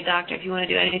you want to be a doctor, if you want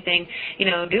to do anything, you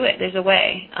know, do it. There's a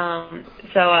way.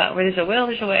 Where there's a will,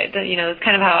 there's a way. You know, it's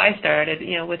kind of how I started,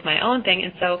 you know, with my own thing.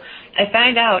 And so I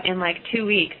find out in like 2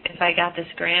 weeks if I got this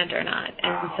grant or not.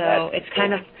 And so it's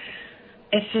kind of,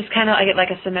 it's just kind of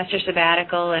like a semester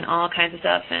sabbatical and all kinds of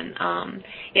stuff. And,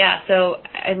 so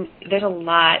there's a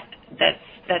lot that's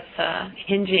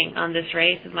hinging on this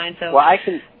race of mine. So well,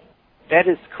 that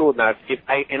is cool. Now,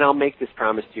 and I'll make this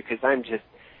promise to you, because I'm just,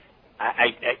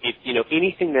 you know,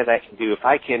 anything that I can do, if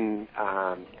I can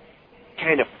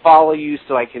kind of follow you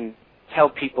so I can tell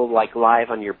people, like, live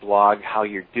on your blog how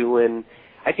you're doing,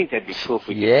 I think that'd be cool if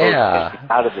we could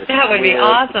post out of this. That would be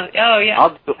awesome. Oh, yeah.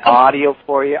 I'll do audio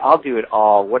for you. I'll do it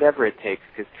all, whatever it takes.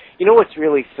 Because you know what's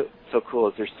really so cool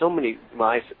is there's so many, well,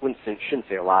 I shouldn't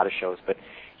say a lot of shows, but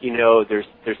you know, there's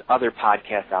other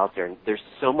podcasts out there, and there's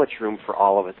so much room for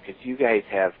all of us, because you guys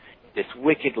have this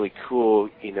wickedly cool,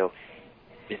 you know,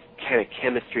 this kind of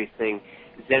chemistry thing.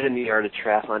 Zen in the Art of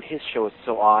Triathlon, his show is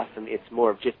so awesome. It's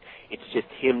more of it's just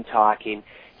him talking.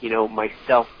 You know,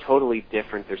 myself, totally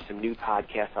different. There's some new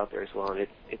podcasts out there as well, and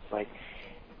it's like,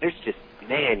 there's just,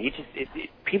 man,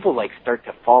 people like start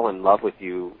to fall in love with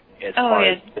you as far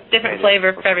as different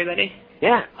flavor for everybody.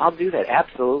 Yeah, I'll do that,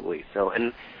 absolutely. So,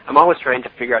 and I'm always trying to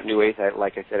figure out new ways.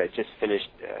 Like I said, I just finished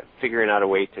figuring out a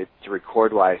way to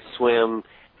record while I swim.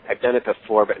 I've done it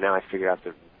before, but now I figured out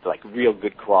the like real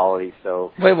good quality.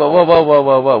 So wait,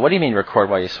 whoa! What do you mean record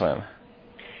while you swim?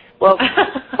 Well,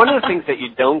 one of the things that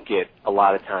you don't get a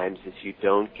lot of times is you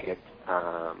don't get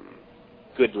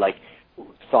good like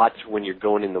thoughts when you're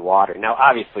going in the water. Now,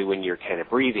 obviously, when you're kind of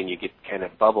breathing, you get kind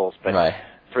of bubbles. But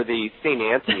for the St.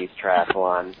 Anthony's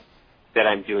triathlon that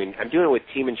I'm doing it with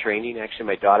Team and Training. Actually,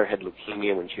 my daughter had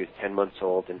leukemia when she was 10 months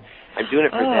old, and I'm doing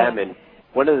it for them. And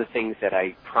one of the things that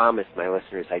I promised my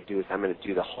listeners I do is I'm going to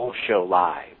do the whole show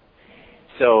live.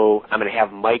 So I'm going to have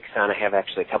mics on. I have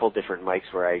actually a couple different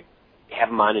mics where I have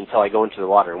them on until I go into the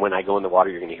water. And when I go in the water,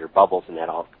 you're going to hear bubbles, and that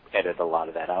I'll edit a lot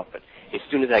of that out. But as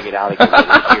soon as I get out, I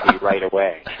can hear you right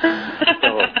away.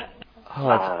 So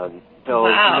you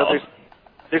know,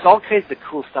 there's all kinds of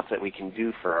cool stuff that we can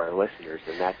do for our listeners,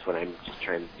 and that's what I'm just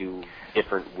trying to do,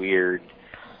 different, weird,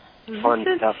 fun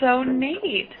stuff. This is so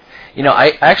neat. You know,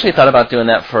 I actually thought about doing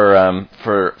that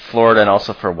for Florida and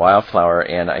also for Wildflower,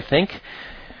 and I think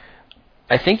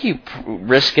you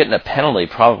risk getting a penalty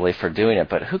probably for doing it,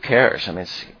 but who cares? I mean,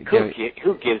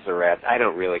 who gives a rat's? I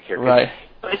don't really care. Right.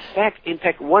 In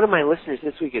fact, one of my listeners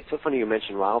this week, it's so funny you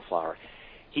mentioned Wildflower.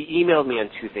 he emailed me on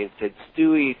Tuesday and said,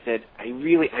 Stewie, he said,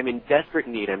 I'm in desperate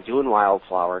need. I'm doing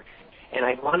Wildflower, and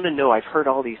I want to know, I've heard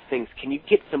all these things. Can you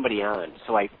get somebody on?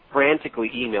 So I frantically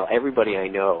email everybody I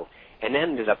know, and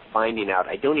ended up finding out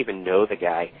I don't even know the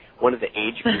guy, one of the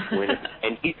age group winners,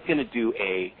 and he's going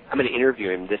to I'm going to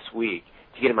interview him this week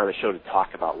to get him on the show to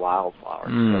talk about Wildflower.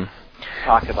 So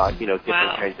talk about, different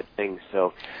kinds of things.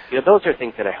 So, those are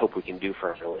things that I hope we can do for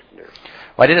our listeners.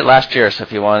 Well, I did it last year, so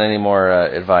if you want any more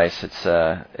advice, it's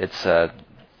a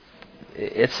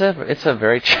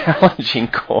very challenging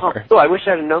course. Oh, I wish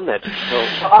I'd have known that.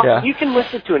 So you can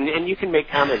listen to it, and you can make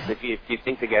comments if you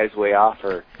think the guy's way off.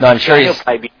 Or no, I'm sure he'll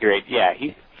probably be great. Yeah,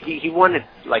 he won it.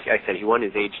 Like I said, he won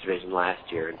his age division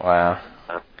last year. And, wow.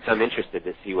 So I'm interested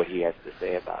to see what he has to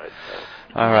say about it. So.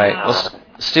 All right. Well,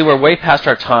 Stu, we're way past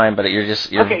our time, but you're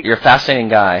a fascinating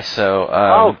guy. So.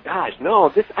 Oh gosh,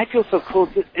 no! I feel so cool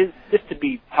just to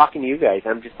be talking to you guys.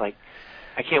 I'm just like,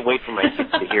 I can't wait for my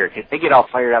kids to hear it because they get all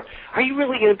fired up. Are you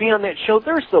really going to be on that show?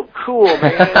 They're so cool,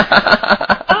 man.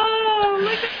 Oh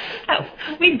my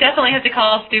God. We definitely have to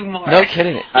call Stu more. No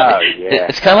kidding. Oh yeah.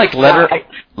 It's kind of like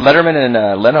Letterman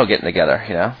and Leno getting together,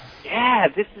 Yeah,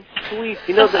 this is sweet.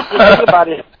 The thing about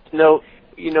it,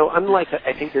 unlike,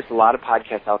 I think there's a lot of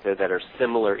podcasts out there that are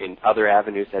similar in other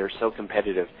avenues that are so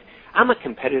competitive. I'm a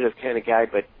competitive kind of guy,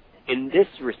 but in this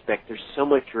respect, there's so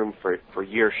much room for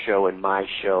your show and my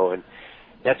show, and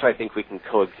that's why I think we can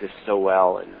coexist so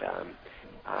well. And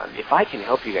if I can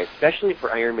help you guys, especially for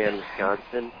Ironman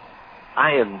Wisconsin,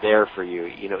 I am there for you.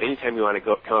 Anytime you want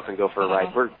to come up and go for a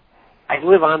ride, I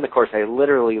live on the course. I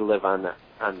literally live on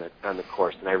the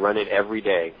course, and I run it every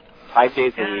day, 5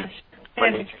 days a week.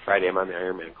 Monday through Friday, I'm on the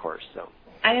Ironman course. So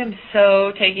I am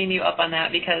so taking you up on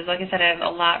that because, like I said, I have a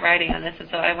lot riding on this, and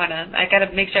so I got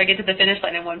to make sure I get to the finish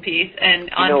line in one piece and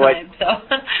on time. What?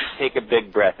 So take a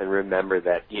big breath and remember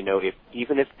that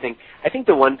I think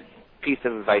the one piece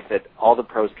of advice that all the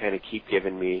pros kind of keep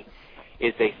giving me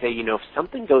is they say, if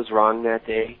something goes wrong that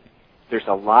day, there's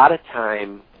a lot of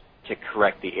time to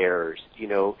correct the errors.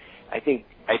 I think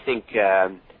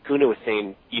Kuna was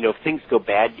saying, if things go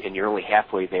bad and you're only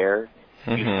halfway there,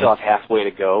 you still have halfway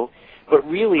to go. But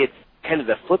really, it's kind of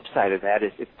the flip side of that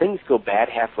is if things go bad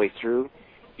halfway through,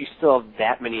 you still have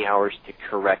that many hours to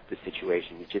correct the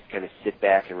situation. You just kind of sit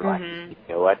back and relax. You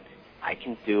know what? I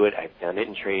can do it. I've done it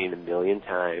in training 1,000,000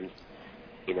 times.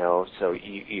 So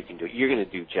you can do it. You're going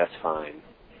to do just fine.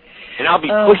 And I'll be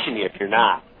pushing you if you're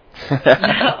not.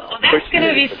 That's going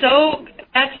to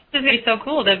be so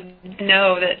cool to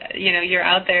know that you're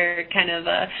out there kind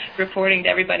of reporting to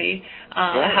everybody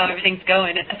how everything's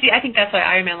going. And see, I think that's why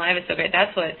Ironman Live is so great.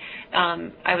 That's what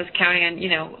I was counting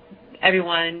on.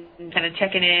 Everyone kind of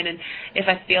checking in, and if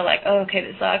I feel like, okay,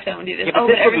 this sucks, I won't do this. Yeah, but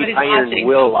this everybody's watching.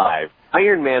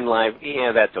 Ironman Live,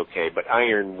 yeah, that's okay, but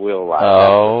Iron Will Live.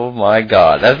 Oh my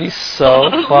God, that'd be so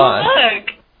fun.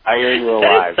 Look, Iron Will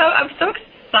Live. I'm so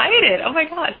excited. Oh my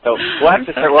God. So we'll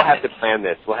have to plan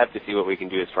this. We'll have to see what we can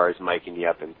do as far as miking you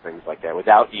up and things like that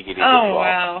without you getting involved. Oh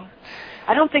wow.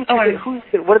 I don't think. What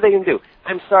are they going to do?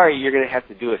 I'm sorry, you're going to have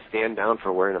to do a stand down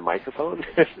for wearing a microphone.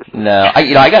 No,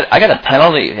 I got a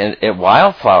penalty at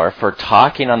Wildflower for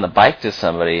talking on the bike to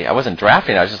somebody. I wasn't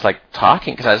drafting. I was just like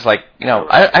talking because I was like,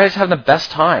 I was having the best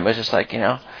time. I was just like,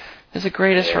 it's the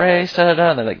greatest race. Da da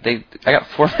da. And they're like, I got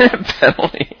 4-minute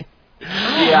penalty.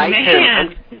 Yeah,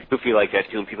 I'm goofy like that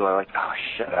too, and people are like, "Oh,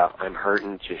 shut up! I'm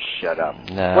hurting. Just shut up."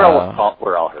 No.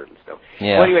 We're all hurting still.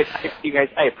 Yeah. Well, anyways, you guys,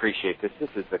 I appreciate this. This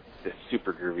is the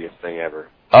super grooviest thing ever.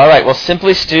 All right. Well,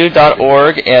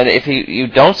 simplystu.org, and if you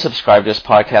don't subscribe to this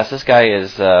podcast, this guy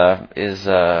is I was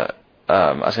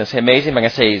going to say amazing, but I'm going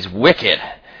to say he's wicked.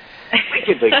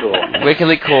 Wickedly cool.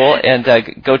 Wickedly cool, and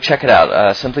go check it out.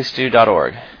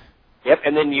 Simplystu.org. Yep,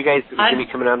 and then you guys are going to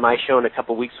be coming on my show in a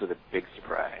couple weeks with a big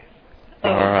surprise. Oh,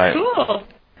 all right. Cool.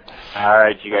 All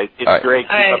right, you guys. It's great.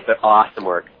 Keep up the awesome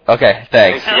work. Okay,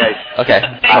 thanks. You guys. Okay,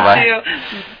 bye-bye.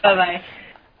 Bye-bye.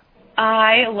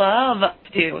 I love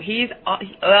Stu. He's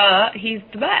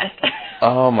the best.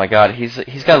 Oh, my God. He's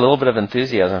got a little bit of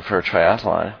enthusiasm for a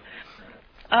triathlon.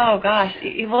 Oh, gosh.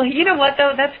 Well, you know what,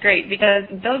 though? That's great because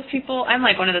those people, I'm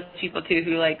like one of those people, too,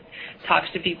 who,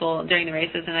 talks to people during the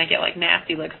races and I get,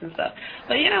 nasty looks and stuff.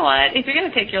 But you know what? If you're going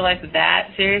to take your life that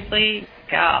seriously,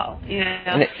 go.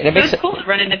 And it's cool to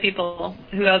run into people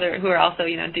who are also,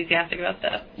 enthusiastic about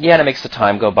stuff. Yeah, and it makes the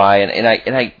time go by. And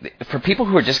I for people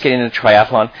who are just getting into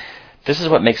triathlon, this is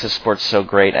what makes the sport so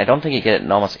great. I don't think you get it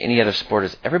in almost any other sport.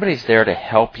 Is everybody's there to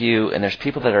help you, and there's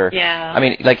people that are. Yeah. I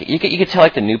mean, you could tell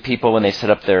the new people when they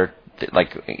set up their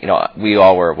we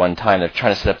all were at one time. They're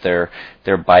trying to set up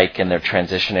their bike and their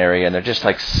transition area, and they're just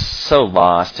so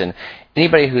lost. And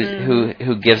anybody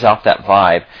who gives off that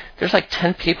vibe, there's like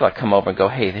 10 people that come over and go,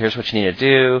 hey, here's what you need to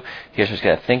do, here's what you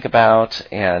got to think about,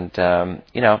 and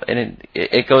and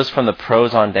it goes from the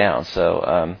pros on down.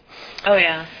 So oh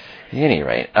yeah. At any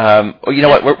rate, well, you know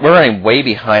what? We're running way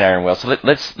behind, Iron Will. So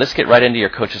let's get right into your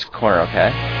coach's corner, okay?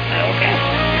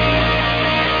 Okay.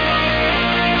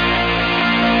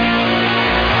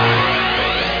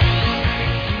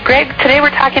 Greg, today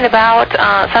we're talking about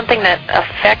something that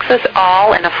affects us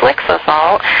all and afflicts us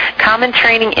all, common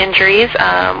training injuries.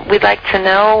 We'd like to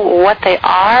know what they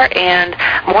are and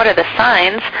what are the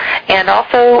signs, and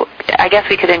also I guess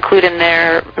we could include in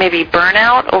there maybe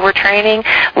burnout, overtraining.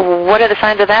 What are the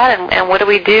signs of that, and what do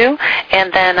we do?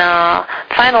 And then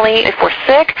finally, if we're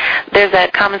sick, there's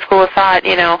that common school of thought,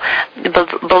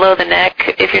 below the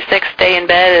neck. If you're sick, stay in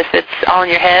bed. If it's all in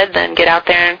your head, then get out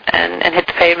there and hit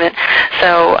the pavement.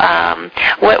 So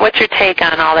what's your take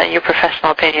on all that in your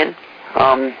professional opinion?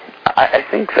 I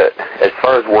think that as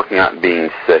far as working out and being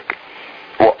sick,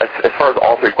 well, as far as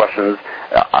all three questions,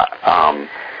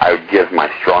 I would give my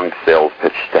strong sales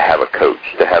pitch to have a coach,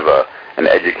 to have an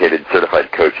educated,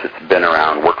 certified coach that's been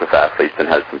around, worked with athletes, and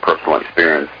has some personal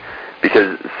experience.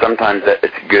 Because sometimes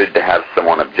it's good to have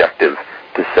someone objective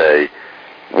to say,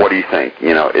 what do you think?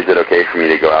 Is it okay for me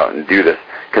to go out and do this?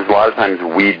 Because a lot of times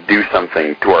we do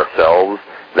something to ourselves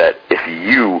that if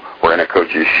you were in a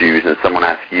coach's shoes and someone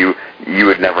asked you, you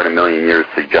would never in a million years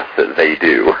suggest that they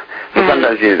do. So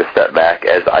sometimes you need to step back,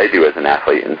 as I do as an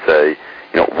athlete, and say,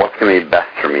 what's going to be best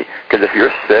for me? Because if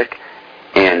you're sick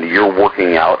and you're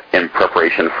working out in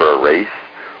preparation for a race,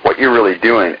 what you're really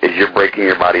doing is you're breaking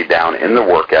your body down in the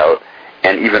workout,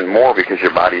 and even more because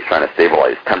your body's trying to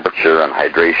stabilize temperature and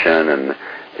hydration, and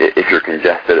if you're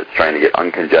congested, it's trying to get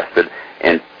uncongested,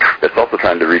 and it's also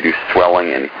trying to reduce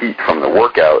swelling and heat from the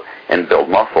workout and build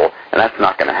muscle, and that's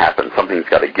not going to happen. Something's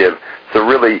got to give. So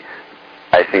really,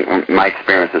 I think my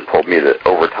experience has told me that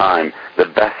over time, the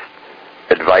best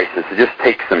advice is to just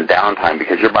take some downtime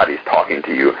because your body's talking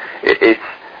to you.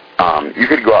 You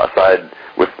could go outside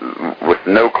with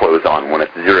no clothes on when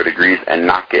it's 0 degrees and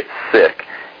not get sick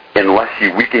unless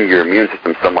you weaken your immune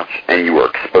system so much and you are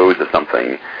exposed to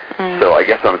something. So I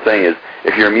guess what I'm saying is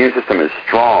if your immune system is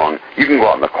strong, you can go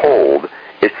out in the cold.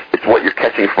 It's what you're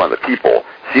catching from other people.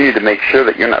 So you need to make sure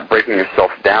that you're not breaking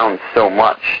yourself down so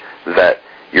much that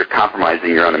you're compromising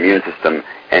your own immune system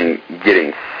and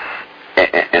then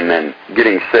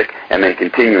getting sick and then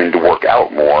continuing to work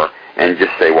out more and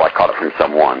just say, well, I caught it from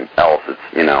someone else.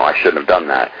 I shouldn't have done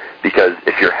that. Because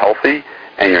if you're healthy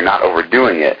and you're not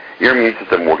overdoing it, your immune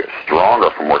system will get stronger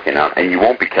from working out, and you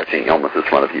won't be catching illnesses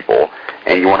from other people,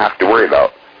 and you won't have to worry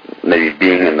about maybe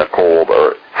being in the cold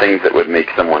or things that would make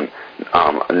someone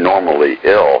normally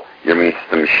ill. Your immune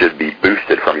system should be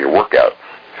boosted from your workouts.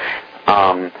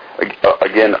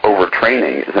 Again,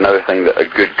 overtraining is another thing that a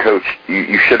good coach,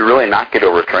 you should really not get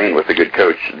overtrained with a good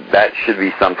coach. That should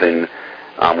be something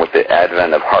with the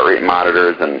advent of heart rate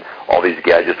monitors and all these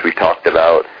gadgets we talked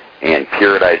about and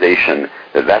periodization,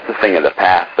 that's a thing of the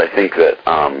past. I think that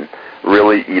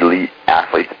really elite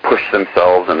athletes push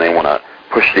themselves and they want to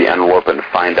push the envelope and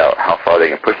find out how far they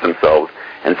can push themselves,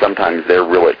 and sometimes they're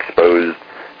really exposed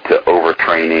to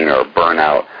overtraining or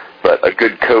burnout. But a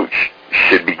good coach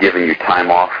should be giving you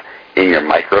time off in your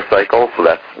microcycle, so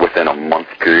that's within a month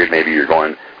period. Maybe you're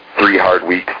going 3 hard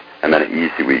weeks and then an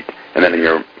easy week. And then in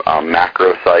your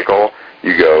macro cycle,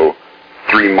 you go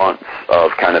 3 months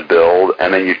of kind of build,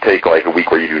 and then you take like a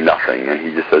week where you do nothing. And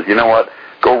he just says, you know what,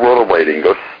 go rollerblading,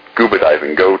 go scuba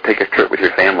diving, go take a trip with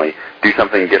your family, do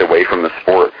something, get away from the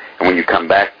sport. And when you come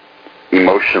back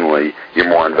emotionally, you're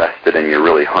more invested and you're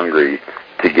really hungry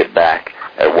to get back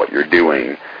at what you're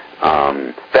doing.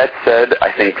 That said,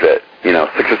 I think that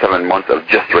 6 or 7 months of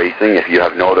just racing, if you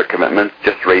have no other commitments,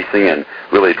 just racing and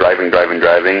really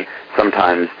driving,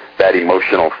 sometimes that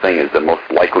emotional thing is the most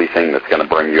likely thing that's going to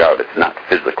burn you out. It's not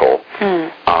physical.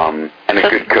 And a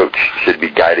good coach should be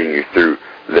guiding you through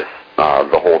this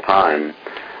the whole time.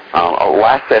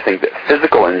 Lastly, I think that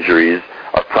physical injuries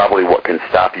are probably what can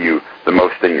stop you the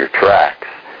most in your tracks.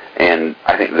 And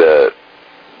I think the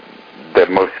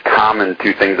most common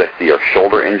 2 things I see are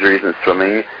shoulder injuries in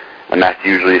swimming, and that's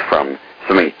usually from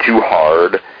swimming too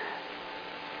hard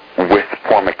with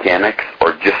poor mechanics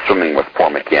or just swimming with poor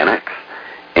mechanics.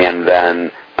 And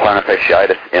then plantar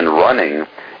fasciitis in running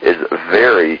is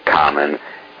very common,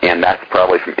 and that's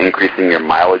probably from increasing your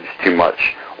mileage too much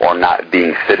or not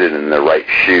being fitted in the right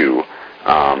shoe.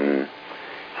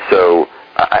 So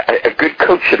a good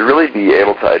coach should really be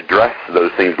able to address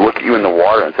those things, look at you in the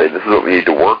water and say, this is what we need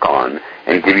to work on,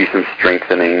 and give you some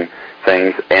strengthening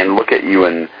things, and look at you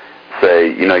and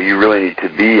say, you really need to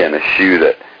be in a shoe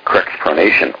that correct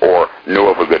pronation, or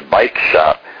know of a good bike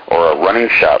shop or a running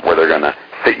shop where they're going to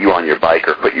fit you on your bike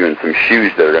or put you in some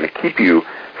shoes that are going to keep you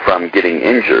from getting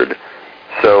injured.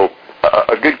 So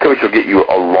a good coach will get you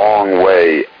a long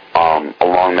way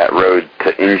along that road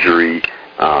to injury,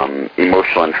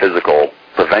 emotional and physical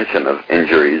prevention of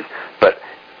injuries. But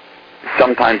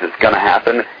sometimes it's going to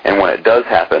happen, and when it does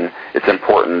happen, it's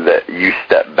important that you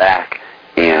step back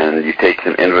and you take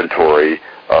some inventory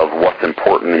of what's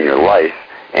important in your life,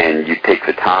 and you take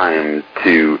the time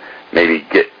to maybe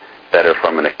get better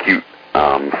from an acute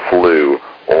flu,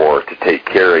 or to take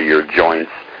care of your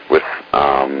joints with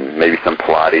maybe some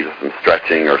Pilates or some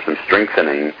stretching or some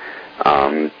strengthening,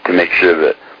 to make sure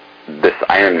that this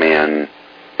Ironman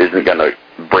isn't going to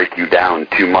break you down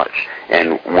too much.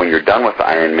 And when you're done with the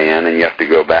Ironman and you have to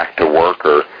go back to work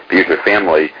or be with your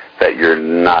family, that you're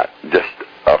not just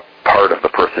a part of the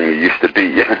person you used to be.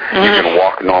 You can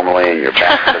walk normally and your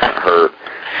back doesn't hurt.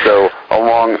 So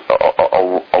along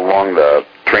the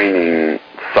training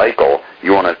cycle,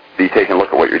 you want to be taking a look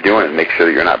at what you're doing and make sure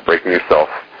that you're not breaking yourself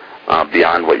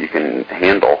beyond what you can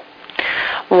handle.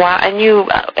 Wow, and you,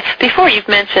 before you've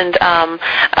mentioned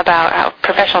about how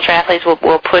professional triathletes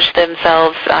will push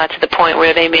themselves to the point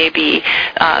where they may be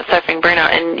suffering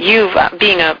burnout, and you,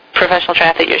 being a professional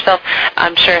triathlete yourself,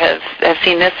 I'm sure have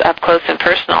seen this up close and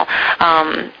personal,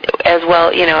 as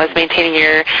well, you know, as maintaining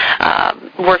your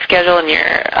work schedule and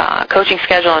your coaching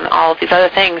schedule and all of these other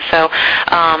things. So,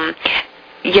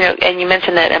 you know, and you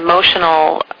mentioned that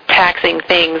emotionally taxing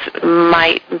things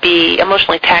might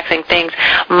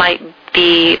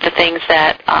be the things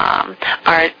that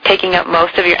are taking up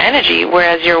most of your energy,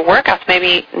 whereas your workouts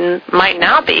maybe might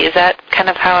not be. Is that kind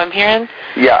of how I'm hearing?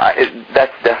 Yeah,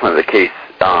 that's definitely the case.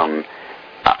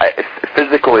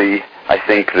 Physically, I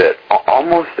think that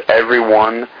almost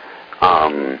everyone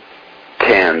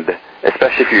can,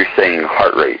 especially if you're saying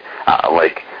heart rate,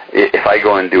 like if I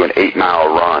go and do an 8-mile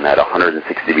run at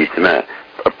 160 beats a minute,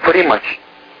 pretty much,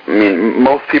 I mean,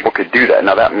 most people could do that.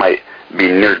 Now, that might be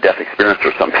near-death experience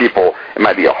for some people. It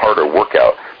might be a harder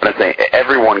workout. But I'm saying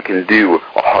everyone can do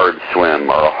a hard swim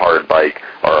or a hard bike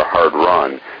or a hard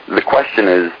run. The question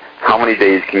is, how many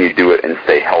days can you do it and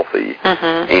stay healthy?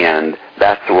 And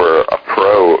that's where a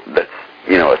pro that's,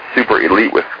 you know, a super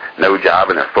elite with no job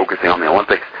and they're focusing on the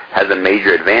Olympics has a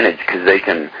major advantage, because they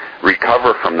can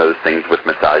recover from those things with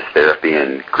massage therapy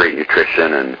and great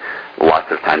nutrition and lots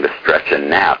of time to stretch and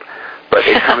nap. But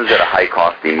it comes at a high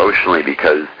cost emotionally,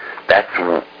 because that's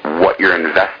what you're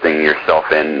investing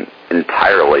yourself in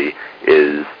entirely,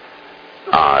 is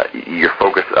your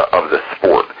focus of the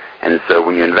sport. And so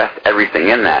when you invest everything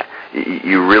in that,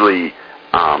 you really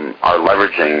are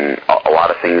leveraging a lot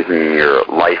of things in your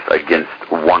life against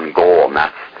one goal, and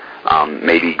that's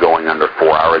maybe going under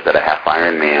 4 hours at a half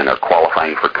Ironman or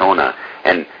qualifying for Kona.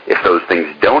 And if those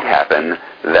things don't happen,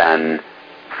 then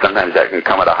sometimes that can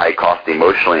come at a high cost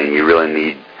emotionally, and you really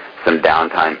need some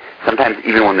downtime. Sometimes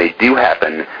even when they do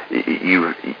happen,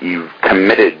 you've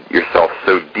committed yourself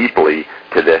so deeply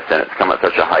to this, and it's come at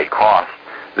such a high cost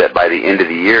that by the end of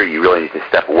the year you really need to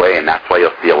step away, and that's why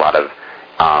you'll see a lot of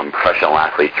professional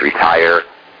athletes retire,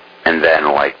 and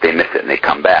then like they miss it and they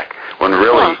come back. When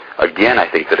really, again, I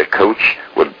think that a coach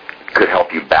could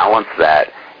help you balance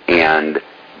that and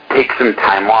take some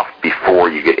time off before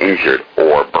you get injured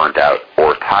or burnt out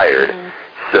or tired,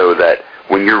 so that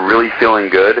when you're really feeling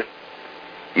good,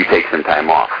 you take some time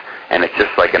off. And it's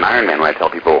just like an Ironman when I tell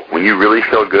people, when you really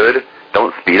feel good,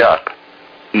 don't speed up,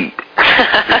 eat.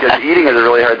 Because eating is a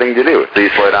really hard thing to do, so you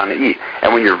slow down to eat.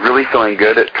 And when you're really feeling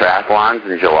good at triathlons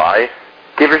in July,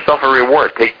 give yourself a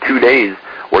reward. Take 2 days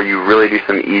where you really do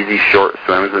some easy short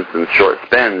swims and some short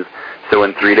spins, so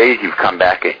in 3 days you've come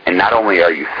back, and not only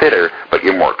are you fitter, but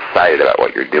you're more excited about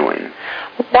what you're doing.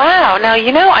 Wow. Now,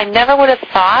 you know, I never would have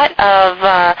thought of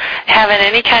having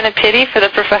any kind of pity for the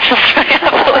professional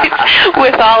triathletes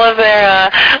with all of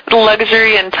their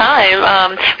luxury and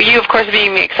time. You, of course,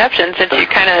 being the exception, since you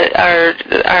kind of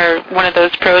are one of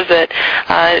those pros that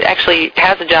actually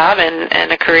has a job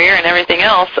and a career and everything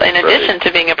else in addition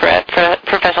to being a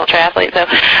professional triathlete. So,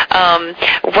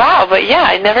 wow. But, yeah,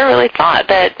 I never really thought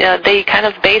that they kind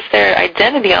of base their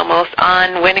identity almost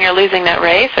on winning or losing that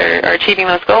race or achieving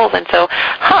those goals. And so,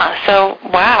 so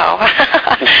wow,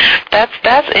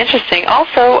 that's interesting.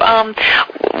 Also,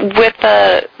 with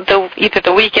either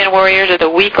the weekend warriors or the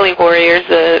weekly warriors,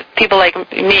 the people like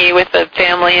me with the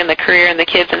family and the career and the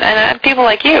kids, and people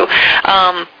like you,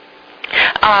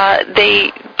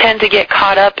 they tend to get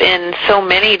caught up in so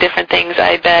many different things,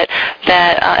 I bet,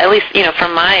 that at least, you know,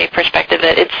 from my perspective,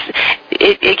 that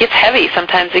it gets heavy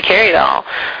sometimes to carry it all.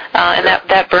 And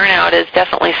that burnout is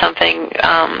definitely something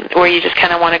where you just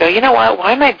kind of want to go, you know what,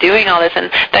 why am I doing all this?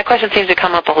 And that question seems to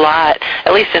come up a lot,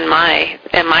 at least in my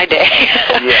day.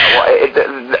 Yeah,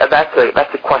 well,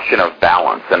 that's a question of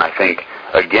balance, and I think,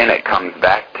 again, it comes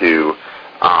back to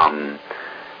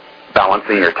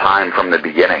balancing your time from the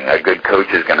beginning. A good coach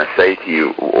is going to say to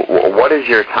you, what is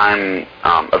your time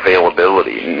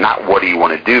availability, not what do you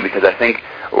want to do, because I think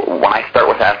when I start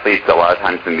with athletes, a lot of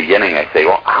times in the beginning, I say,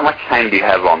 well, how much time do you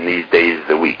have on these days of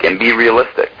the week? And be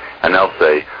realistic. And they'll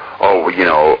say, oh, you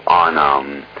know,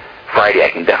 on Friday I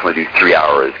can definitely do 3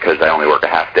 hours because I only work a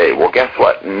half day. Well, guess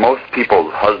what? Most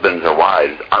people's husbands or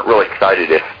wives aren't really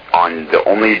excited if on the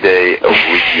only day of the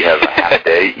week you have a half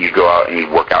day, you go out and you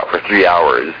work out for 3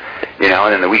 hours, you know,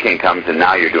 and then the weekend comes and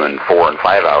now you're doing 4 and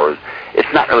 5 hours.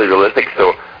 It's not really realistic.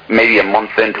 So maybe a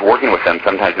month into working with them,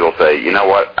 sometimes people say, you know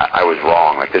what, I was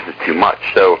wrong, like this is too much.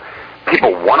 So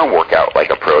people want to work out like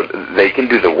a pro. They can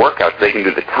do the workouts, they can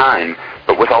do the time,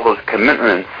 but with all those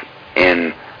commitments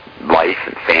in life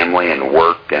and family and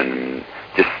work and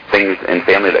just things in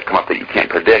family that come up that you can't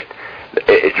predict,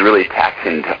 it's really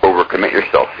taxing to overcommit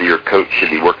yourself. So your coach should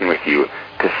be working with you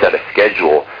to set a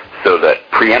schedule so that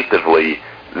preemptively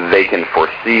they can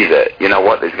foresee that, you know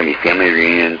what, there's going to be family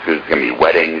reunions, there's going to be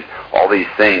weddings, all these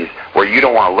things where you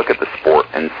don't want to look at the sport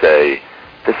and say,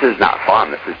 this is not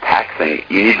fun, this is taxing.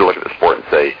 You need to look at the sport and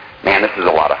say, man, this is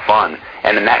a lot of fun.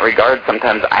 And in that regard,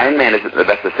 sometimes Ironman isn't the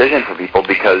best decision for people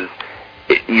because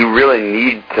you really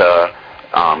need to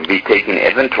be taking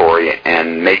inventory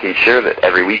and making sure that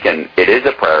every weekend it is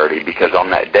a priority, because on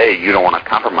that day you don't want to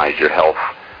compromise your health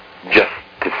just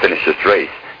to finish this race.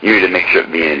 You need to make sure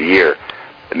at the end of the year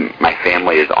my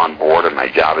family is on board and my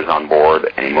job is on board,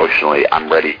 and emotionally I'm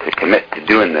ready to commit to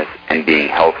doing this and being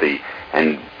healthy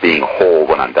and being whole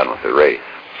when I'm done with the race.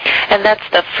 And that's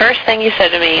the first thing you said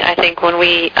to me, I think, when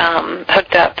we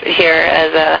hooked up here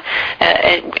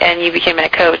and you became my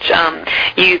coach.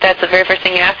 That's the very first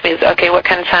thing you asked me is, okay, what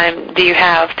kind of time do you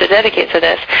have to dedicate to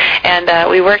this? And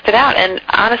we worked it out. And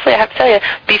honestly, I have to tell you,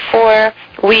 before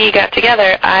we got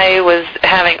together, I was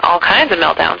having all kinds of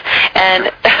meltdowns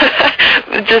and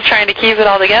just trying to keep it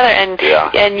all together. And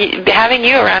having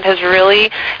you around has really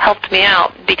helped me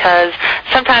out, because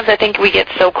sometimes I think we get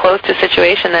so close to a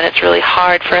situation that it's really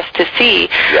hard for us to see,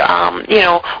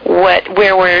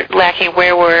 where we're lacking,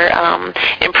 where we're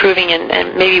improving,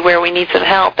 and maybe where we need some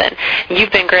help. And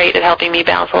you've been great at helping me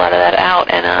balance a lot of that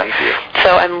out. And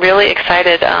so I'm really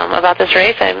excited about this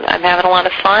race. I'm having a lot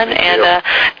of fun, and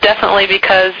definitely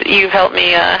because you've helped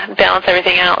me balance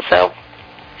everything out. So.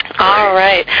 All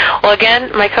right. Well,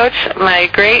 again, my coach, my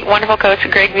great, wonderful coach,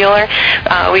 Greg Mueller,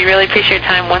 we really appreciate your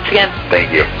time once again.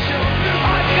 Thank you.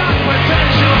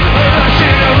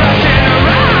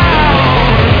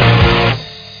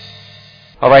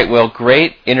 All right, well,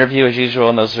 great interview as usual,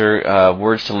 and those are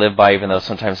words to live by, even though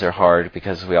sometimes they're hard,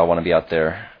 because we all want to be out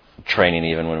there training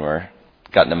even when we're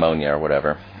got pneumonia or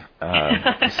whatever.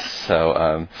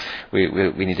 So we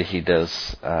need to heed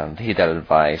that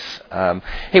advice.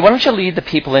 Hey, why don't you lead the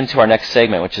people into our next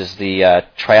segment, which is the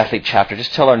triathlete chapter.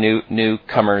 Just tell our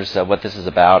newcomers what this is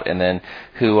about, and then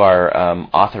who our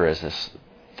author is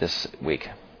this week.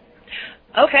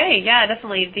 Okay, yeah,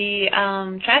 definitely. The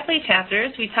triathlete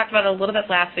chapters, we talked about it a little bit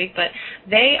last week, but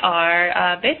they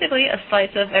are basically a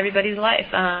slice of everybody's life.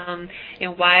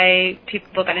 Why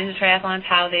people got into triathlons,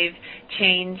 how they've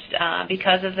changed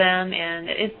because of them, and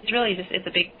it's really it's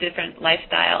a big different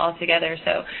lifestyle altogether.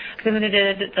 So Kahuna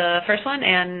did the first one,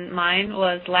 and mine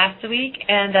was last week.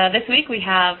 And this week we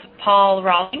have Paul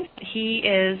Rawlings. He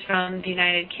is from the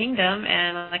United Kingdom,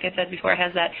 and like I said before,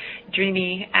 has that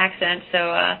dreamy accent.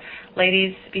 So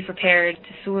ladies, be prepared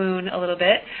to swoon a little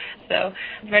bit. So,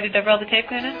 ready to roll the tape,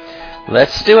 Kahuna?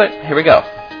 Let's do it. Here we go.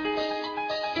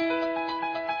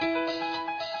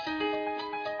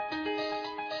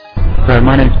 So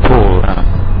my name's Paul,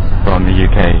 from the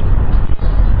UK,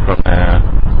 from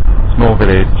a small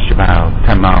village about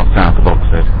 10 miles south of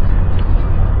Oxford.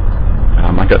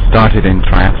 I got started in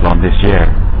triathlon this year.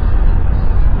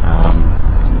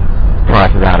 Prior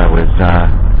to that I was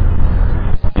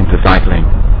into cycling.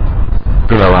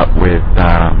 Grew up with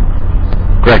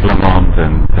Greg LeMond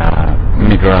and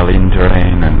Miguel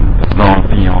Indurain and Laurent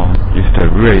Fignon. Used to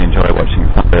really enjoy watching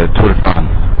the Tour de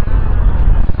France.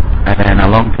 And then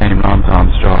along came Lance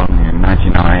Armstrong in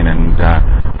 '99 and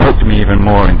hooked me even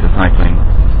more into cycling.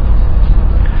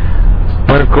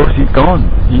 But of course he's gone.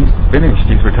 He's finished.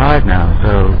 He's retired now.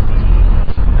 So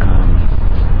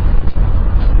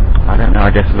I don't know. I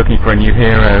guess looking for a new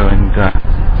hero, and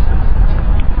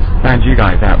found you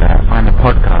guys out there. Find the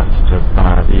podcast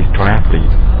of these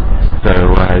triathletes. So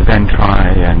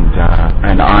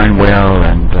Will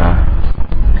and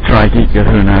Geek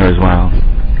Kahuna as well.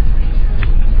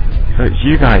 So it's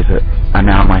you guys that are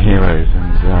now my heroes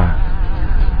and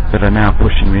that are now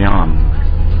pushing me on.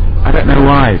 I don't know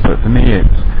why, but for me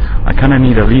I kind of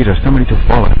need a leader, somebody to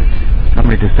follow,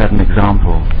 somebody to set an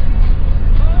example.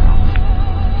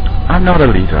 I'm not a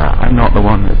leader. I'm not the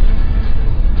one that's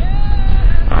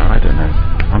I don't know.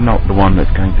 I'm not the one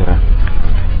that's going to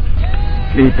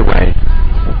lead the way.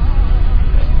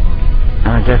 And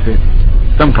I guess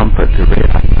it's some comfort to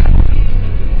realize that.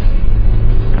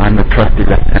 I'm the trusty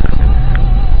lieutenant.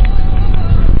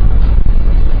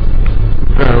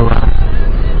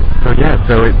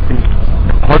 So it's the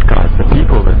podcast, the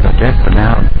people that I guess are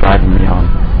now driving me on,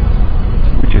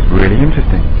 which is really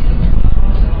interesting.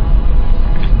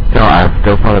 So I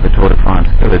still follow the Tour de France,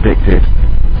 still addicted,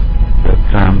 but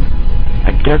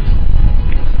I guess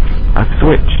I've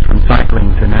switched from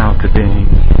cycling to now to being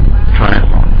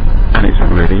triathlon, and it's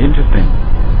really interesting.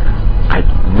 I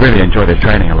really enjoy the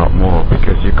training a lot more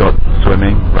because you've got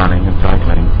swimming, running and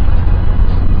cycling.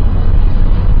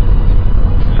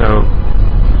 So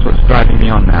that's what's driving me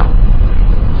on now.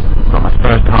 I've got my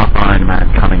first half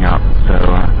Ironman coming up, so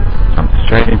I'm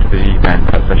straight into the event.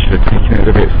 Perhaps I should have taken it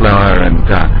a bit slower and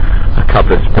a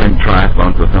couple of sprint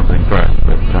triathlons or something first,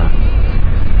 but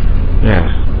yes,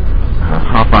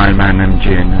 half Ironman in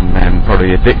June and then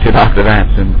probably addicted after that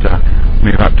and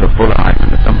move up to a full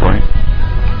Ironman at some point.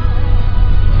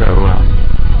 So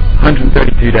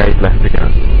 132 days left to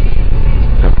go.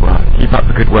 So keep up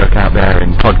the good work out there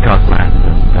in podcast land,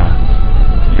 and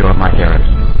you are my heroes.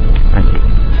 Thank you.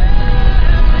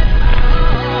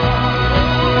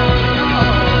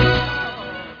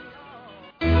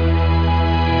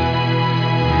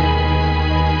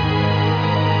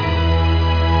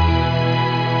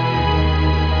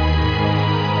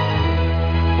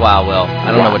 Wow, Will,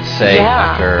 I don't know what to say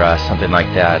after something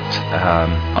like that.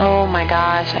 Oh my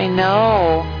gosh, I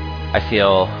know. I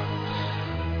feel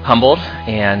humbled,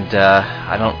 and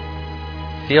I don't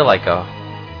feel like a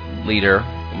leader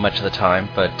much of the time,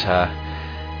 but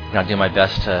I'll do my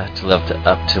best to live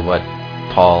up to what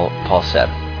Paul said.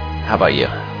 How about you?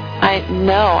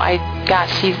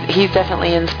 He's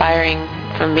definitely inspiring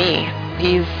for me.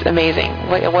 He's amazing.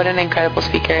 What an incredible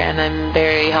speaker, and I'm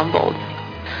very humbled.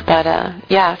 But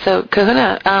so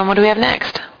Kahuna, what do we have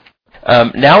next?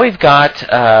 Now we've got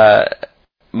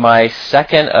my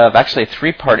second of actually a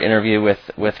 3-part interview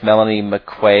with Melanie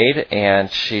McQuaid,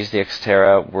 and she's the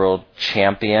Xterra World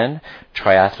Champion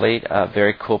triathlete. A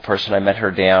very cool person. I met her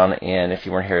down in, if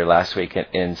you weren't here last week,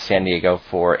 in San Diego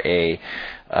for a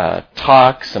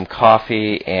talk, some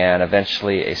coffee, and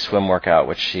eventually a swim workout,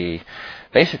 which she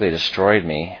basically destroyed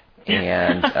me.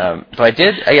 And so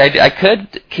I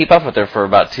could keep up with her for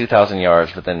about 2,000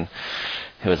 yards, but then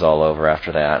it was all over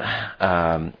after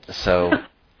that. So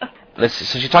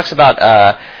she talks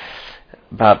about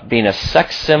being a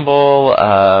sex symbol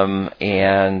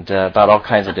and about all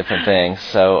kinds of different things.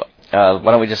 So why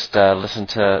don't we just listen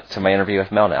to my interview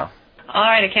with Mel now? All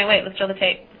right, I can't wait. Let's show the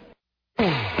tape.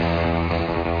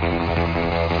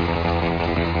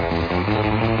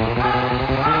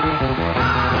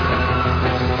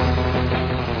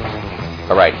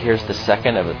 All right, here's the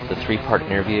second of the 3-part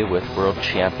interview with world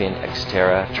champion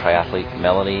Xterra triathlete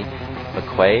Melanie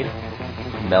McQuaid.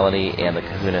 Melanie and the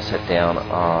Kahuna sat down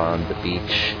on the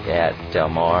beach at Del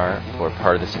Mar for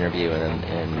part of this interview,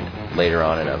 and later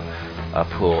on in a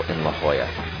pool in La Jolla.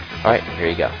 All right, here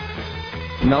you go.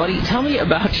 Melanie, tell me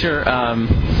about your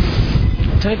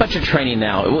training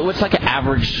now. What's like an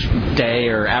average day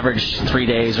or average 3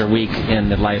 days or week in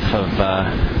the life of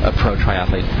a pro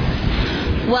triathlete?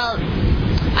 Well,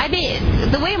 I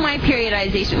think the way my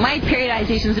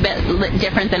periodization is a bit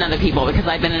different than other people because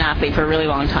I've been an athlete for a really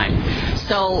long time.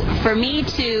 So for me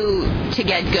to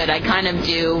get good, I kind of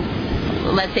do,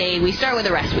 let's say we start with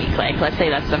a rest week, like let's say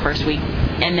that's the first week.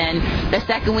 And then the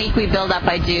second week we build up,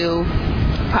 I do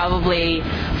probably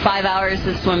 5 hours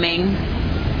of swimming.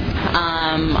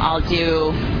 I'll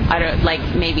do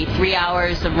maybe 3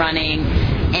 hours of running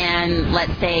and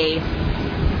let's say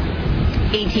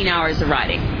 18 hours of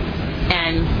riding.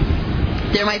 And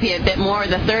there might be a bit more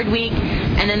the third week.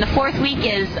 And then the fourth week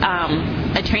is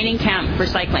a training camp for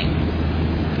cycling.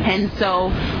 And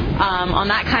so on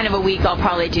that kind of a week, I'll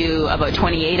probably do about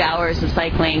 28 hours of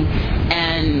cycling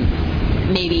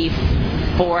and maybe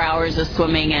 4 hours of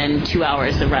swimming and 2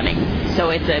 hours of running.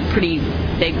 So it's a pretty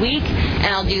big week, and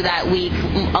I'll do that week.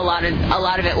 A lot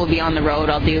of it will be on the road.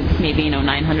 I'll do maybe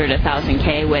 900, 1,000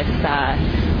 K with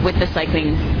the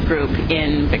cycling group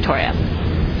in Victoria.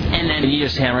 And then you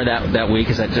just hammer that week?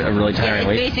 Is that a really tiring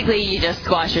week? Basically, you just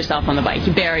squash yourself on the bike.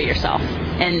 You bury yourself.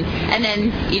 And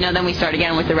then, then we start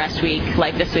again with the rest week,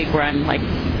 like this week where I'm like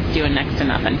doing next to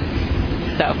nothing.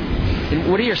 So.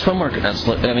 What are your swim workouts?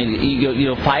 I mean,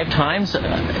 you go 5 times?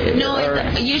 No,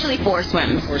 it's usually 4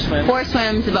 swims. 4 swims? 4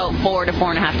 swims, about 4 to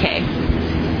 4.5K.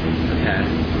 Okay.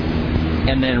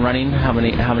 And then running, how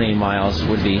many miles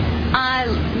would be?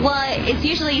 Well, it's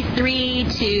usually 3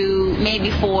 to maybe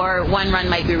 4. One run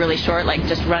might be really short, like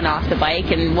just run off the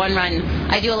bike. And one run,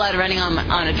 I do a lot of running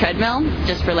on a treadmill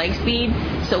just for leg speed.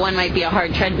 So one might be a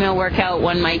hard treadmill workout.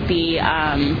 One might be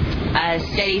a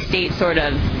steady state sort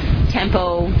of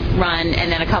tempo run, and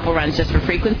then a couple runs just for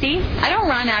frequency. I don't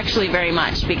run actually very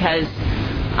much because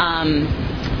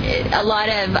a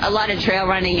lot of trail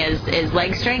running is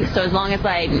leg strength. So as long as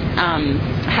I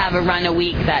have a run a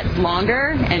week that's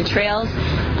longer and trails,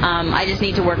 I just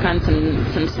need to work on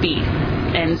some speed.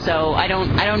 And so I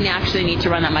don't actually need to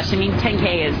run that much. I mean,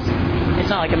 10K it's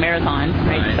not like a marathon,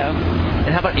 right? So.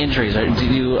 And how about injuries? Do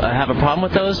you have a problem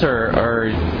with those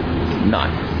or not?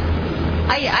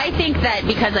 I think that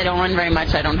because I don't run very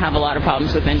much, I don't have a lot of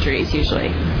problems with injuries usually.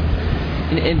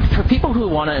 And for people who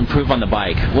want to improve on the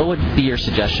bike, what would be your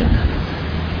suggestion?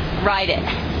 Ride it.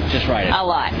 Just ride it. A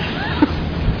lot.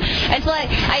 It's like,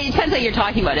 it depends what you're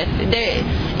talking about.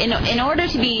 In order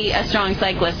to be a strong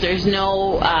cyclist, there's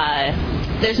no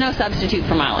substitute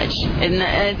for mileage.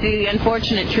 And the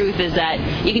unfortunate truth is that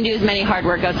you can do as many hard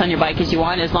workouts on your bike as you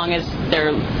want, as long as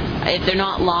if they're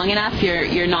not long enough,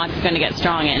 you're not going to get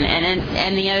strong.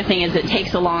 And the other thing is it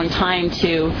takes a long time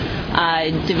to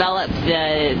develop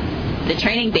the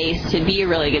training base to be a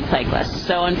really good cyclist.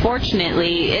 So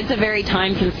unfortunately, it's a very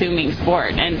time-consuming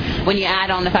sport. And when you add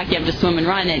on the fact you have to swim and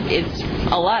run, it's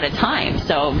a lot of time.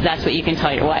 So that's what you can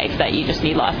tell your wife, that you just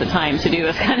need lots of time to do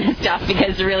this kind of stuff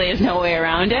because there really is no way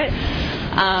around it.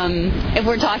 If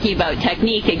we're talking about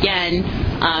technique, again,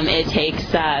 it takes,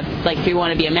 like if you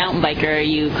want to be a mountain biker,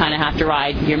 you kind of have to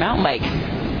ride your mountain bike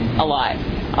a lot,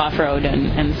 off-road,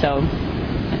 and so,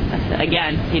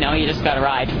 again, you just got to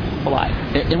ride a lot.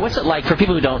 And what's it like, for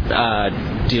people who don't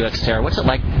do Xterra, what's it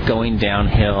like going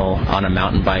downhill on a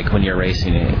mountain bike when you're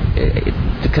racing?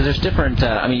 Because there's different,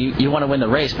 you want to win the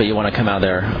race, but you want to come out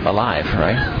there alive,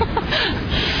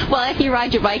 right? Well, if you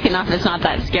ride your bike enough, it's not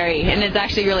that scary, and it's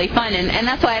actually really fun. And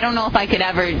that's why I don't know if I could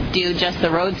ever do just the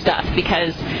road stuff,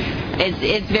 because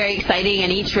it's very exciting,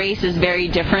 and each race is very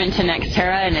different to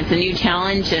Xterra, and it's a new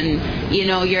challenge, and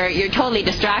you're totally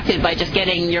distracted by just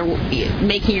making your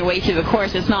way through the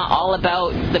course. It's not all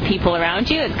about the people around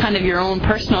you. It's kind of your own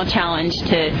personal challenge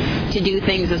to do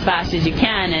things as fast as you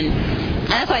can, and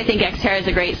that's why I think Xterra is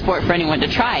a great sport for anyone to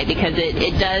try, because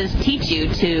it does teach you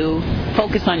to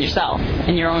focus on yourself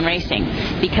and your own racing,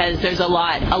 because there's a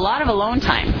lot of alone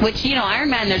time, which,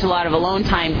 Ironman, there's a lot of alone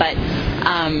time, but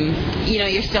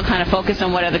you're still kind of focused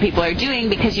on what other people are doing,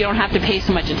 because you don't have to pay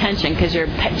so much attention because you're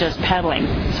just pedaling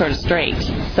sort of straight.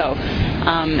 So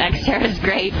Xterra is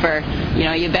great for,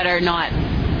 you better not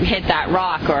hit that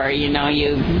rock, or you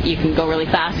can go really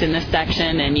fast in this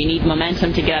section and you need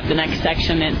momentum to get up the next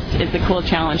section. It's a cool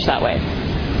challenge that way.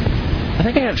 I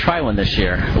think I'm going to try one this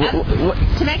year.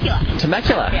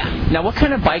 Temecula. Yeah. Now, what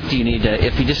kind of bike do you need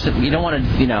if you don't want to,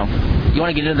 you want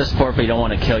to get into the sport, but you don't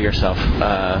want to kill yourself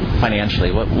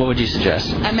financially? What would you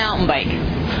suggest? A mountain bike.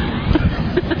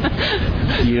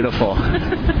 Beautiful.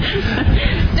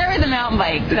 Start with a mountain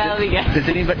bike. That'll be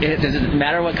good. Does it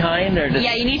matter what kind?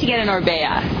 Yeah, you need to get an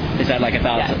Orbea. Is that like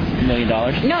 $1,000 million?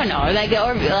 No, like the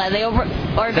Orbea.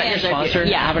 Is that your sponsor?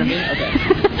 Yeah. Okay.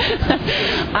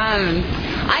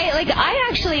 I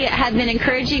actually have been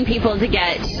encouraging people to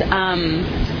get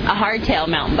a hardtail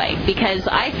mountain bike, because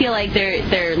I feel like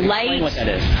they're light. Explain what that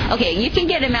is. Okay, you can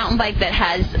get a mountain bike that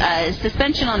has a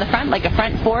suspension on the front, like a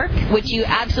front fork, which you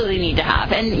absolutely need to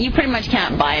have. And you pretty much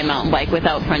can't buy a mountain bike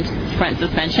without front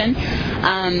suspension.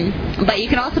 But you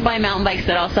can also buy mountain bikes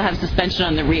that also have suspension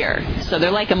on the rear. So they're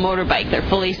like a motorbike. They're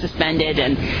fully suspended,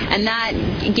 and that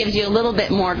gives you a little bit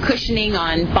more cushioning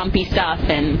on bumpy stuff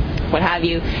and what have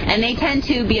you. And they tend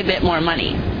to be a bit more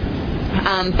money.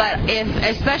 But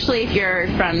especially if you're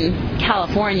from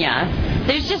California,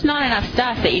 there's just not enough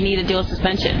stuff that you need a dual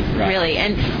suspension, right, really.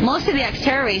 And most of the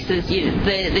Xterra races,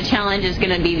 the challenge is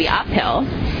going to be the uphill.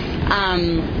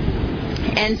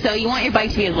 And so you want your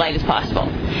bike to be as light as possible.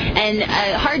 And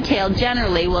a hardtail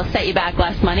generally will set you back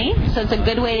less money, so it's a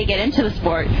good way to get into the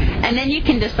sport. And then you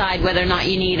can decide whether or not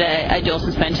you need a dual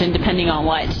suspension, depending on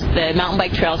what the mountain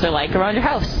bike trails are like around your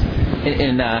house.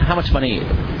 And how much money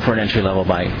for an entry-level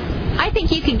bike? I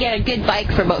think you could get a good bike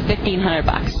for about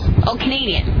 $1,500. Oh,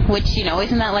 Canadian, which,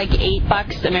 isn't that like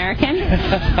 $8 American?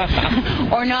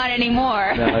 Or not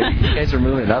anymore. No, you guys are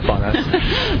moving it up on us.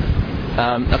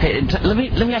 Okay, let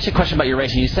me ask you a question about your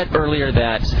racing. You said earlier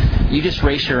that you just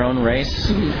race your own race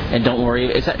and don't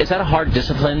worry. Is that a hard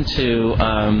discipline to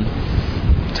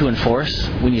enforce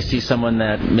when you see someone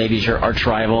that maybe is your arch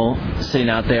rival sitting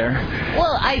out there?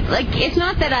 Well, it's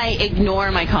not that I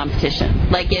ignore my competition.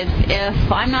 Like if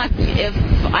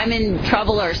I'm in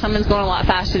trouble or someone's going a lot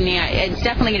faster than me, it's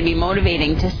definitely going to be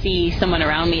motivating to see someone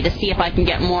around me to see if I can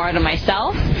get more out of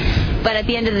myself. But at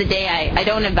the end of the day, I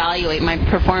don't evaluate my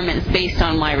performance based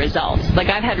on my results. Like,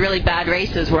 I've had really bad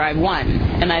races where I've won,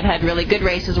 and I've had really good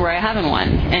races where I haven't won.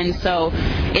 And so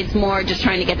it's more just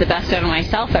trying to get the best out of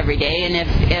myself every day. And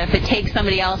if it takes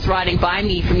somebody else riding by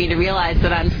me for me to realize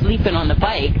that I'm sleeping on the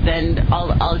bike, then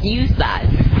I'll use that.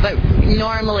 But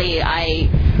normally I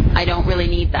don't really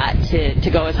need that to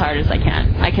go as hard as I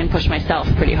can. I can push myself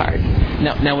pretty hard.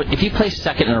 Now, if you placed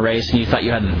second in a race and you thought you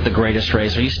had the greatest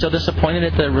race, are you still disappointed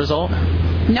at the result?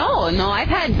 No, I've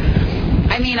had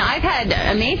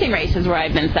amazing races where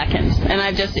I've been second, and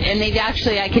I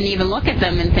can even look at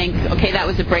them and think, okay, that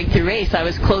was a breakthrough race. I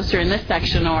was closer in this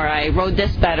section, or I rode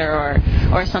this better,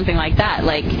 or something like that.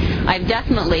 Like, I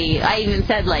even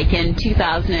said, like, in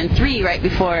 2003, right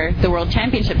before the World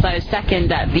Championships, I was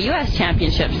second at the U.S.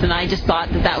 Championships, and I just thought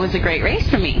that was a great race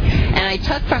for me. And I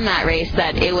took from that race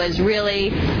that it was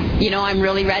really, I'm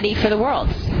really ready for the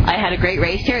Worlds. I had a great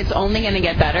race here. It's only going to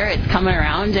get better. It's coming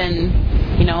around, and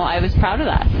I was proud of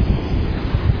that.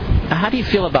 How do you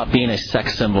feel about being a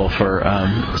sex symbol for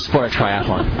sport of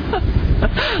triathlon?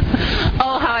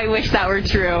 Oh, how I wish that were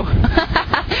true.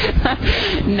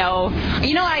 No.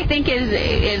 What I think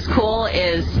is cool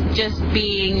is just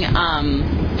being,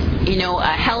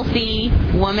 a healthy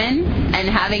woman and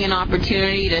having an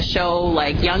opportunity to show,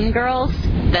 like, young girls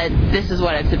that this is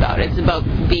what it's about. It's about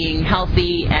being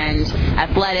healthy and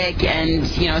athletic and,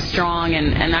 strong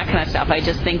and that kind of stuff. I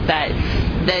just think that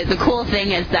the cool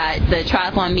thing is that the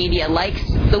triathlon media likes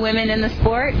the women in the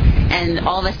sport, and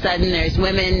all of a sudden there's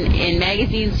women in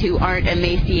magazines who aren't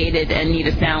emaciated and need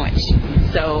a sandwich.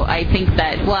 So I think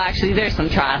that, well, actually, there's some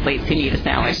triathletes who need a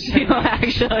sandwich too,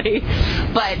 actually.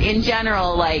 But in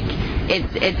general, like,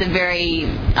 it's a very,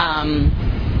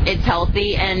 it's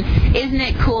healthy. And isn't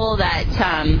it cool that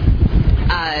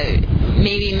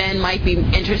maybe men might be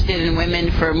interested in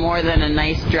women for more than a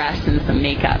nice dress and some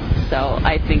makeup? So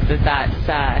I think that's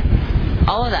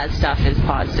all of that stuff is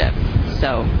positive.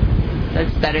 So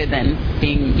that's better than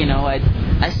being,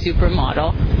 a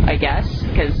supermodel, I guess,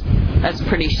 because that's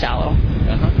pretty shallow.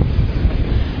 Uh-huh.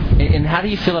 And how do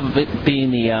you feel about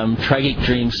being the Tri-Geek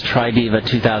Dreams Tri-Diva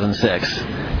 2006?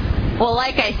 Well,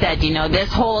 like I said, this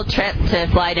whole trip to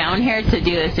fly down here to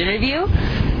do this interview,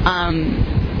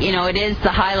 it is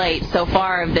the highlight so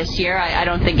far of this year. I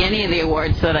don't think any of the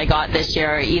awards that I got this year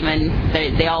are even,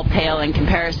 they all pale in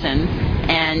comparison.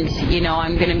 And,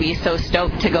 I'm going to be so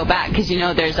stoked to go back because,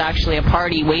 there's actually a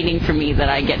party waiting for me that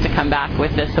I get to come back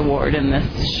with this award and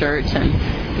this shirt. And,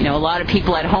 a lot of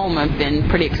people at home have been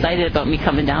pretty excited about me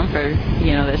coming down for,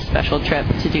 this special trip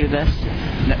to do this.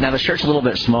 Now, the shirt's a little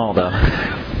bit small, though.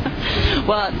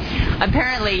 Well,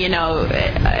 apparently,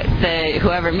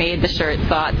 whoever made the shirt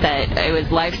thought that it was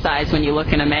life-size when you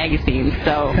look in a magazine.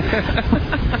 So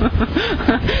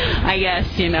I guess,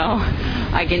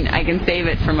 I can save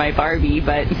it for my Barbie,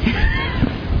 but...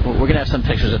 Well, we're going to have some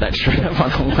pictures of that shirt up on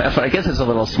the web, but I guess it's a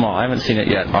little small. I haven't seen it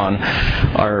yet on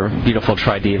our beautiful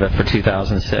Tri-Diva for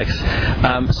 2006.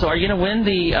 So are you going to win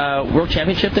the World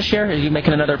Championship this year? Are you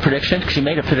making another prediction? Because you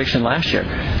made a prediction last year.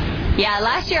 Yeah,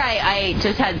 last year I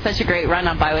just had such a great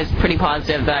run-up. I was pretty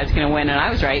positive that I was going to win, and I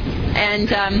was right. And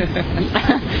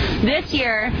this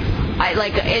year,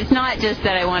 it's not just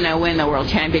that I want to win the World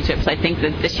Championships. I think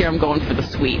that this year I'm going for the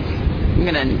sweep.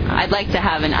 I'd like to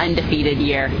have an undefeated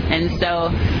year, and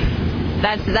so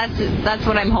that's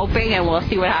what I'm hoping, and we'll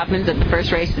see what happens at the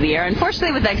first race of the year.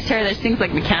 Unfortunately, with Xterra, there's things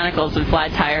like mechanicals and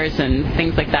flat tires and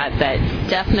things like that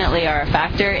definitely are a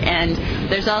factor, and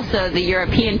there's also the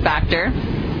European factor.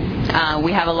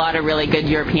 We have a lot of really good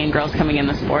European girls coming in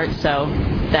the sport, so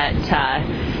that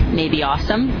may be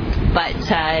awesome.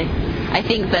 But I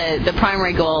think the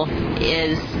primary goal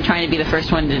is trying to be the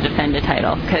first one to defend a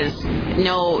title, because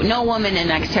no woman in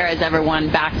Xterra has ever won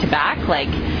back-to-back. Like,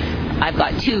 I've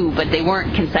got 2, but they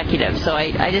weren't consecutive. So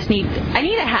I need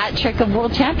a hat trick of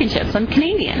world championships. I'm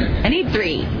Canadian. I need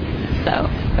 3. So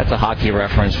that's a hockey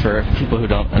reference for people who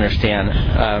don't understand.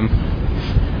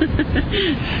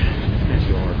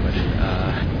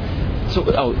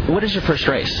 What is your first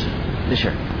race this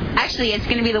year? Actually, it's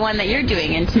going to be the one that you're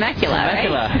doing in Temecula, right?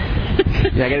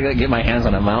 Yeah, I got to get my hands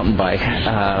on a mountain bike.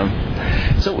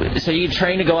 So you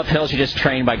train to go up hills. You just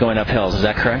train by going up hills. Is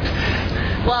that correct?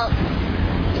 Well,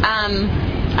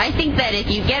 I think that if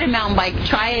you get a mountain bike,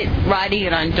 try riding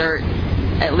it on dirt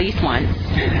at least once.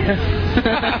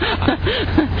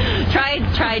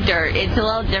 Try dirt. It's a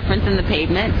little different than the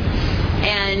pavement.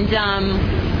 And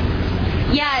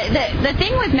the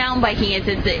thing with mountain biking is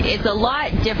it's a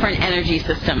lot different energy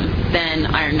system than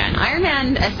Ironman.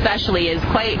 Ironman especially is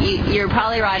you're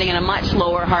probably riding at a much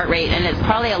lower heart rate, and it's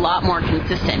probably a lot more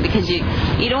consistent because you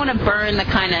don't want to burn the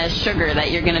kind of sugar that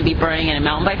you're going to be burning in a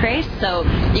mountain bike race. So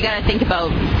you got to think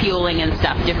about fueling and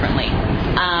stuff differently.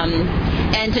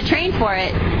 And to train for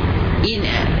it,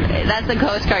 that's the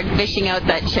Coast Guard fishing out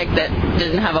that chick that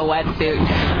doesn't have a wetsuit.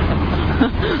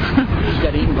 She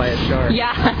got eaten by a shark.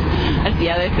 Yeah, that's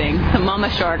the other thing. The mama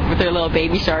shark with her little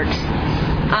baby sharks.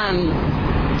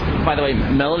 By the way,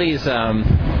 Melody's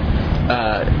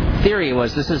theory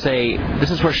was this is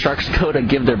where sharks go to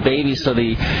give their babies. So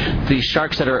the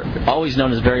sharks that are always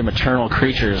known as very maternal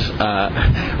creatures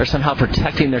are somehow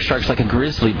protecting their sharks like a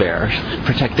grizzly bear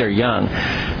protect their young.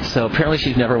 So apparently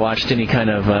she's never watched any kind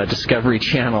of Discovery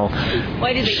Channel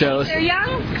Why do they shows. Think they're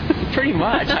young? Pretty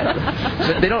much.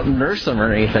 They don't nurse them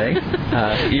or anything.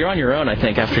 You're on your own, I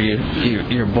think, after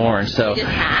you're born. So they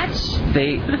just hatch?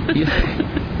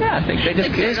 I think they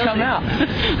just come out.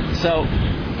 So.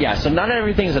 Yeah, so not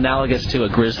everything is analogous to a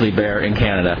grizzly bear in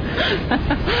Canada.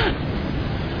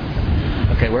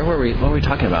 Okay, where were we? What were we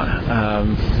talking about? I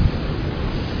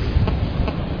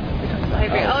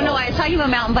was talking about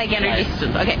mountain bike energy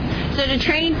systems. Okay, so to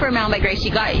train for a mountain bike race,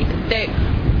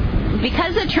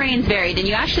 because the terrain's varied, and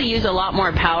you actually use a lot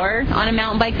more power on a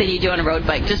mountain bike than you do on a road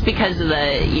bike, just because of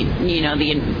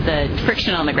the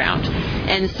friction on the ground,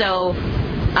 and so.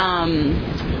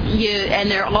 And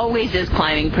there always is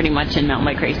climbing pretty much in mountain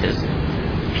bike races.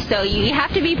 So you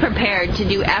have to be prepared to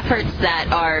do efforts that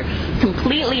are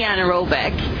completely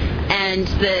anaerobic, and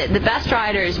the best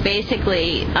riders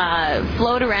basically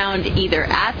float around either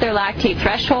at their lactate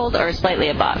threshold or slightly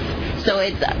above. So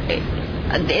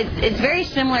it's very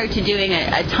similar to doing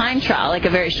a time trial, like a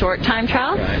very short time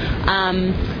trial.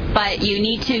 Right. But you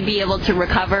need to be able to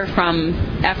recover from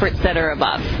efforts that are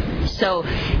above. So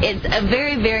it's a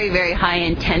very, very, very high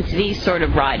intensity sort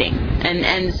of riding.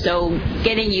 And so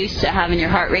getting used to having your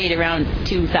heart rate around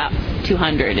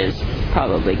 200 is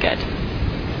probably good.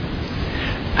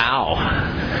 Ow.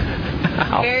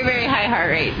 Very, very high heart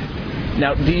rate.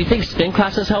 Now, do you think spin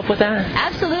classes help with that?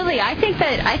 Absolutely. I think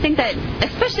that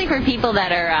especially for people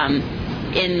that are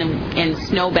in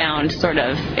snowbound sort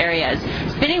of areas,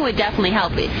 spinning would definitely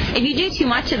help. If you do too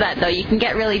much of that, though, you can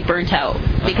get really burnt out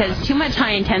because too much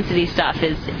high intensity stuff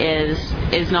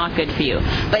is not good for you.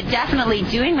 But definitely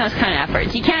doing those kind of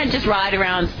efforts. You can't just ride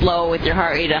around slow with your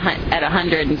heart rate at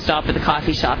 100 and stop at the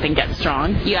coffee shop and get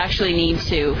strong. You actually need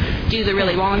to do the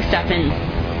really long stuff and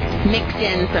mix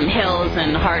in some hills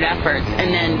and hard efforts,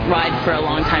 and then ride for a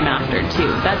long time after too.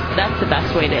 That's the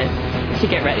best way to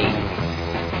get ready.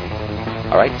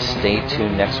 All right, stay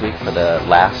tuned next week for the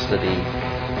last of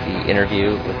the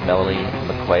interview with Melody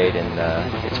McQuaid,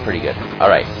 and it's pretty good. All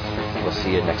right, we'll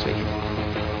see you next week.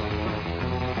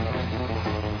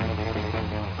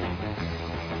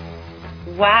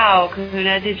 Wow,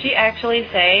 Kahuna, did she actually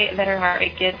say that her heart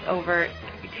rate gets over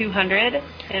 200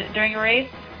 during a race?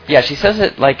 Yeah, she says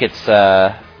it like it's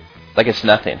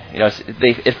nothing. You know,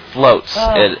 it floats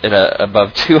at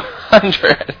above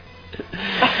 200.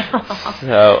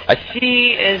 So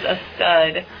she is a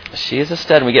stud. She is a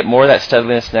stud, and we get more of that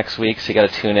studliness next week. So you got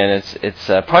to tune in. It's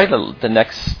probably the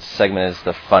next segment is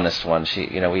the funnest one.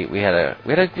 We had a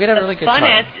really good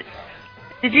time.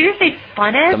 Did you just say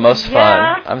funnest? The most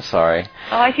fun. I'm sorry.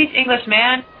 Oh, I teach English,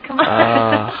 man. Come on.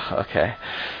 Oh, okay.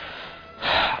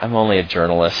 I'm only a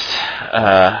journalist.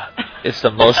 It's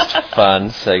the most fun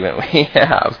segment we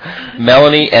have.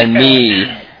 Melanie and me.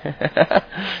 Me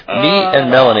and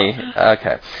Melanie.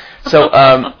 Okay. So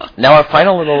now our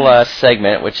final little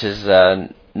segment, which is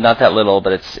not that little,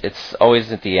 but it's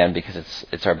always at the end because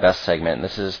it's our best segment. And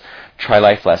this is Try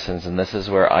Life Lessons, and this is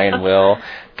where I and Will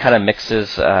kind of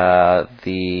mixes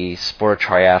the sport of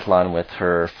triathlon with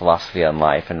her philosophy on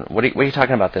life. And what are you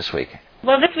talking about this week?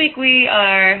 Well, this week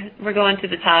we're going to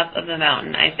the top of the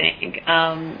mountain, I think.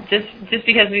 Just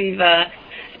because we've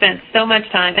spent so much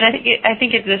time, and I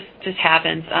think it just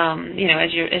happens.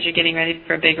 As you're getting ready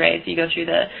for a big race, you go through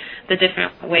the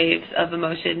different waves of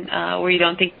emotion where you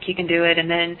don't think you can do it, and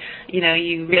then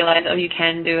you realize you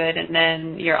can do it, and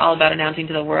then you're all about announcing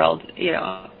to the world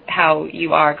how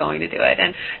you are going to do it.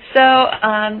 And so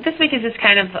this week is just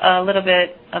kind of a little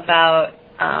bit about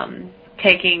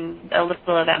taking a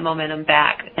little of that momentum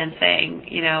back and saying,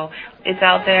 it's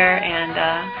out there, and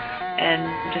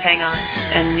just hang on,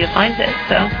 and you'll find it.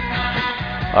 So.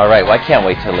 All right, well, I can't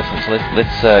wait to listen. So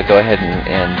let's go ahead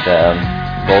and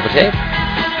roll the tape.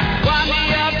 Wind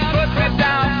me up, put me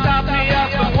down, stop me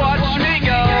up and watch me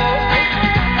go.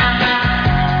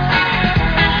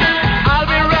 I'll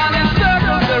be running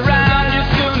circles around you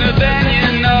sooner than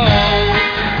you know.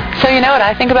 So you know what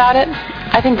I think about it?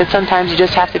 I think that sometimes you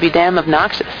just have to be damn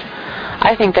obnoxious.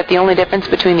 I think that the only difference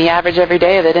between the average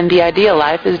everyday of it and the ideal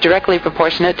life is directly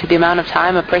proportionate to the amount of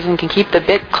time a person can keep the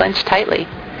bit clenched tightly.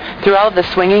 Through all of the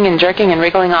swinging and jerking and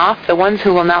wriggling off, the ones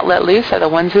who will not let loose are the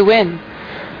ones who win.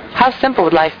 How simple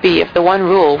would life be if the one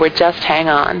rule were just hang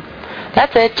on?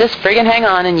 That's it, just friggin' hang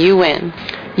on and you win.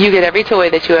 You get every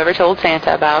toy that you ever told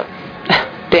Santa about.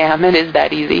 Damn, it is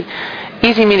that easy.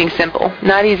 Easy meaning simple,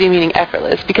 not easy meaning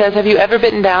effortless, because have you ever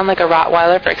bitten down like a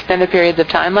Rottweiler for extended periods of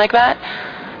time like that?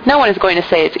 No one is going to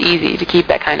say it's easy to keep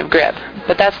that kind of grip,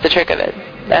 but that's the trick of it.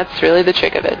 That's really the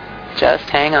trick of it. Just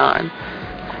hang on.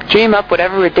 Dream up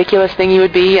whatever ridiculous thing you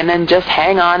would be, and then just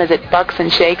hang on as it bucks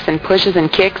and shakes and pushes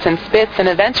and kicks and spits, and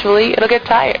eventually it'll get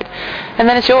tired. And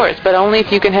then it's yours, but only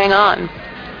if you can hang on.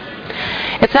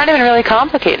 It's not even really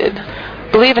complicated.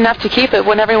 Believe enough to keep it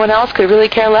when everyone else could really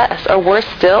care less, or worse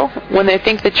still, when they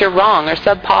think that you're wrong or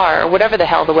subpar or whatever the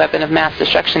hell the weapon of mass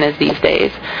destruction is these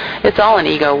days. It's all an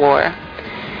ego war.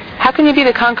 How can you be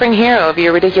the conquering hero of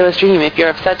your ridiculous dream if you're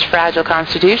of such fragile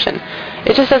constitution?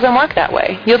 It just doesn't work that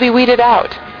way. You'll be weeded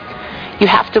out. You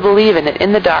have to believe in it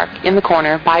in the dark, in the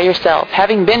corner, by yourself,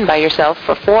 having been by yourself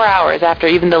for 4 hours after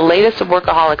even the latest of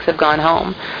workaholics have gone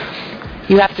home.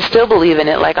 You have to still believe in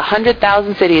it like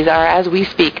 100,000 cities are as we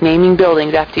speak naming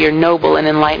buildings after your noble and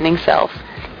enlightening self.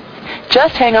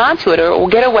 Just hang on to it or it will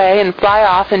get away and fly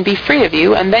off and be free of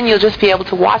you, and then you'll just be able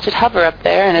to watch it hover up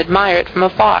there and admire it from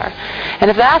afar. And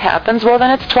if that happens, well,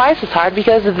 then it's twice as hard,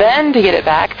 because then to get it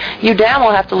back, you damn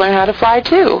well have to learn how to fly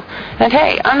too. And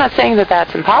hey, I'm not saying that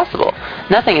that's impossible.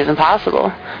 Nothing is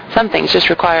impossible. Some things just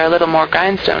require a little more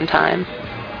grindstone time.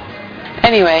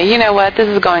 Anyway, you know what? This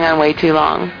is going on way too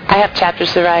long. I have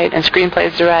chapters to write, and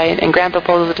screenplays to write, and grant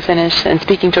proposals to finish, and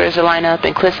speaking tours to line up,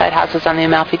 and cliffside houses on the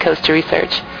Amalfi Coast to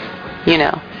research. You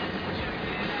know.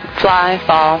 Fly,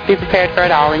 fall, be prepared for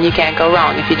it all, and you can't go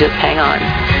wrong if you just hang on.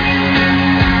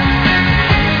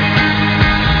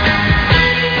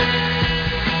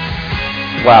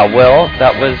 Wow, Will,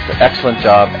 that was an excellent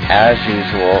job as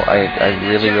usual. I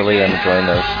really, really am enjoying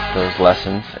those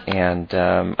lessons, and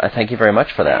I thank you very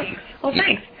much for that. Well,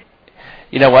 thanks.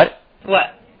 You know what?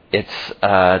 What? It's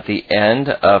the end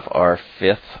of our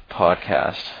 5th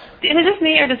podcast. Is it just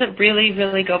me, or does it really,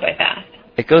 really go by fast?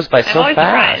 It goes by so always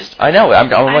fast. Surprised. I know.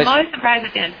 I'm always surprised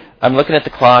at the end. I'm looking at the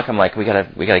clock. I'm like, we gotta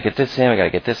get this in. We gotta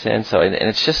get this in. So, and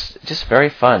it's just very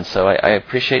fun. So I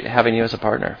appreciate having you as a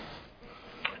partner.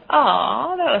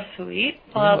 Oh, that was sweet.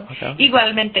 Well, okay.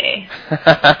 Igualmente.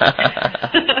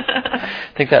 I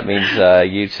think that means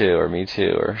you too, or me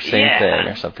too, or same thing,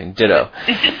 or something. Ditto.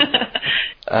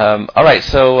 All right,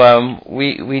 so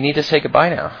we need to say goodbye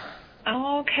now.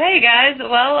 Okay, guys.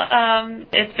 Well,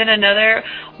 it's been another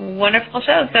wonderful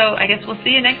show, so I guess we'll see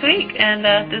you next week. And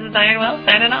this is Iron Will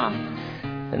signing off.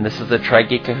 And this is the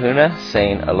Tri-Geek Kahuna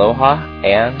saying aloha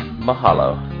and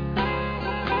mahalo.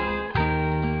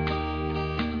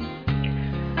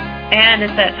 And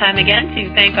it's that time again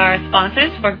to thank our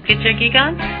sponsors for Get Your Geek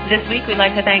On. This week we'd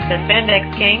like to thank the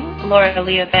Spandex King, Laura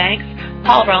Leah Banks,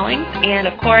 Paul Rawlings, and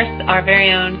of course our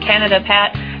very own Canada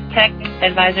Pat, Tech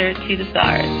Advisor to the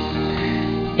Stars.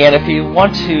 And if you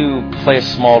want to play a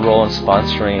small role in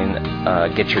sponsoring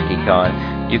Get Your Geek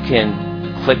On, you can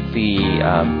click the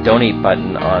donate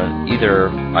button on either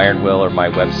Iron Will or my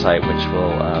website, which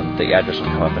will the address will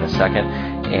come up in a second.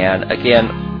 And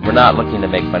again, we're not looking to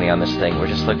make money on this thing. We're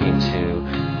just looking to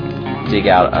dig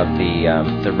out of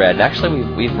the red. And actually,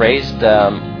 we've raised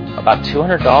about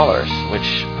 $200,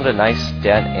 which put a nice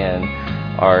dent in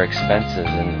our expenses.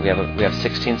 And we have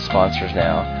 16 sponsors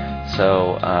now.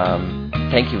 So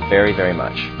thank you very, very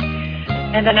much.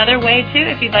 And another way too,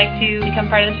 if you'd like to become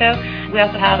part of the show, we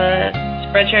also have a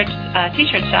Spreadshirt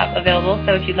t-shirt shop available.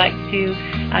 So if you'd like to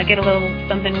get a little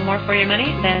something more for your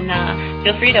money, then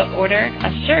feel free to order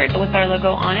a shirt with our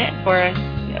logo on it for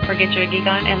Get Your Geek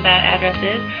On, and that address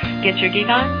is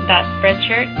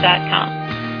getyourgeekon.spreadshirt.com.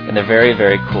 And they're very,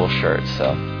 very cool shirts,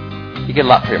 so you get a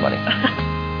lot for your money.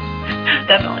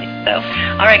 Definitely. So,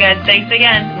 all right, guys, thanks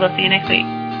again. We'll see you next week.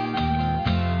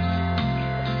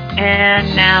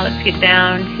 And now let's get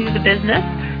down to the business.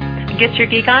 Get Your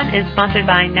Geek On is sponsored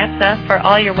by NEPSA. For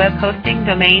all your web hosting,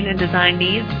 domain, and design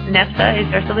needs, NEPSA is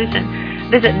your solution.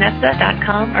 Visit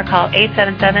NEPSA.com or call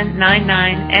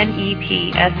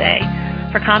 877-99-NEPSA.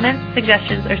 For comments,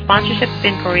 suggestions, or sponsorship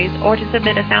inquiries, or to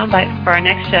submit a soundbite for our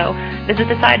next show, visit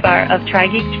the sidebar of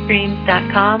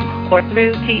trygeekstreams.com or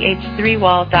through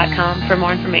th3wall.com for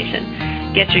more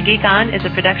information. Get Your Geek On is a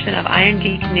production of Iron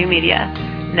Geek New Media.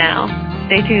 Now,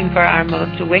 stay tuned for our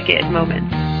most wicked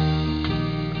moments.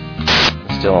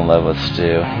 Still in love with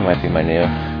Stu. He might be my new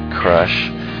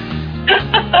crush.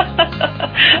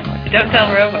 Don't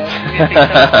tell Robo.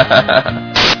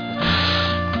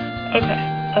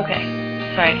 Okay.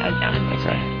 Sorry, I was yawning. That's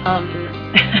right.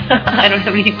 I don't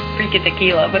have any freaking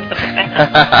tequila. What's up with that?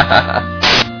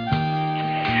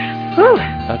 Whew.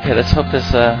 Okay, let's hope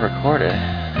this recorded.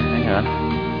 Hang on.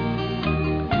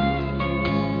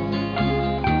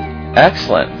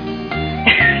 Excellent.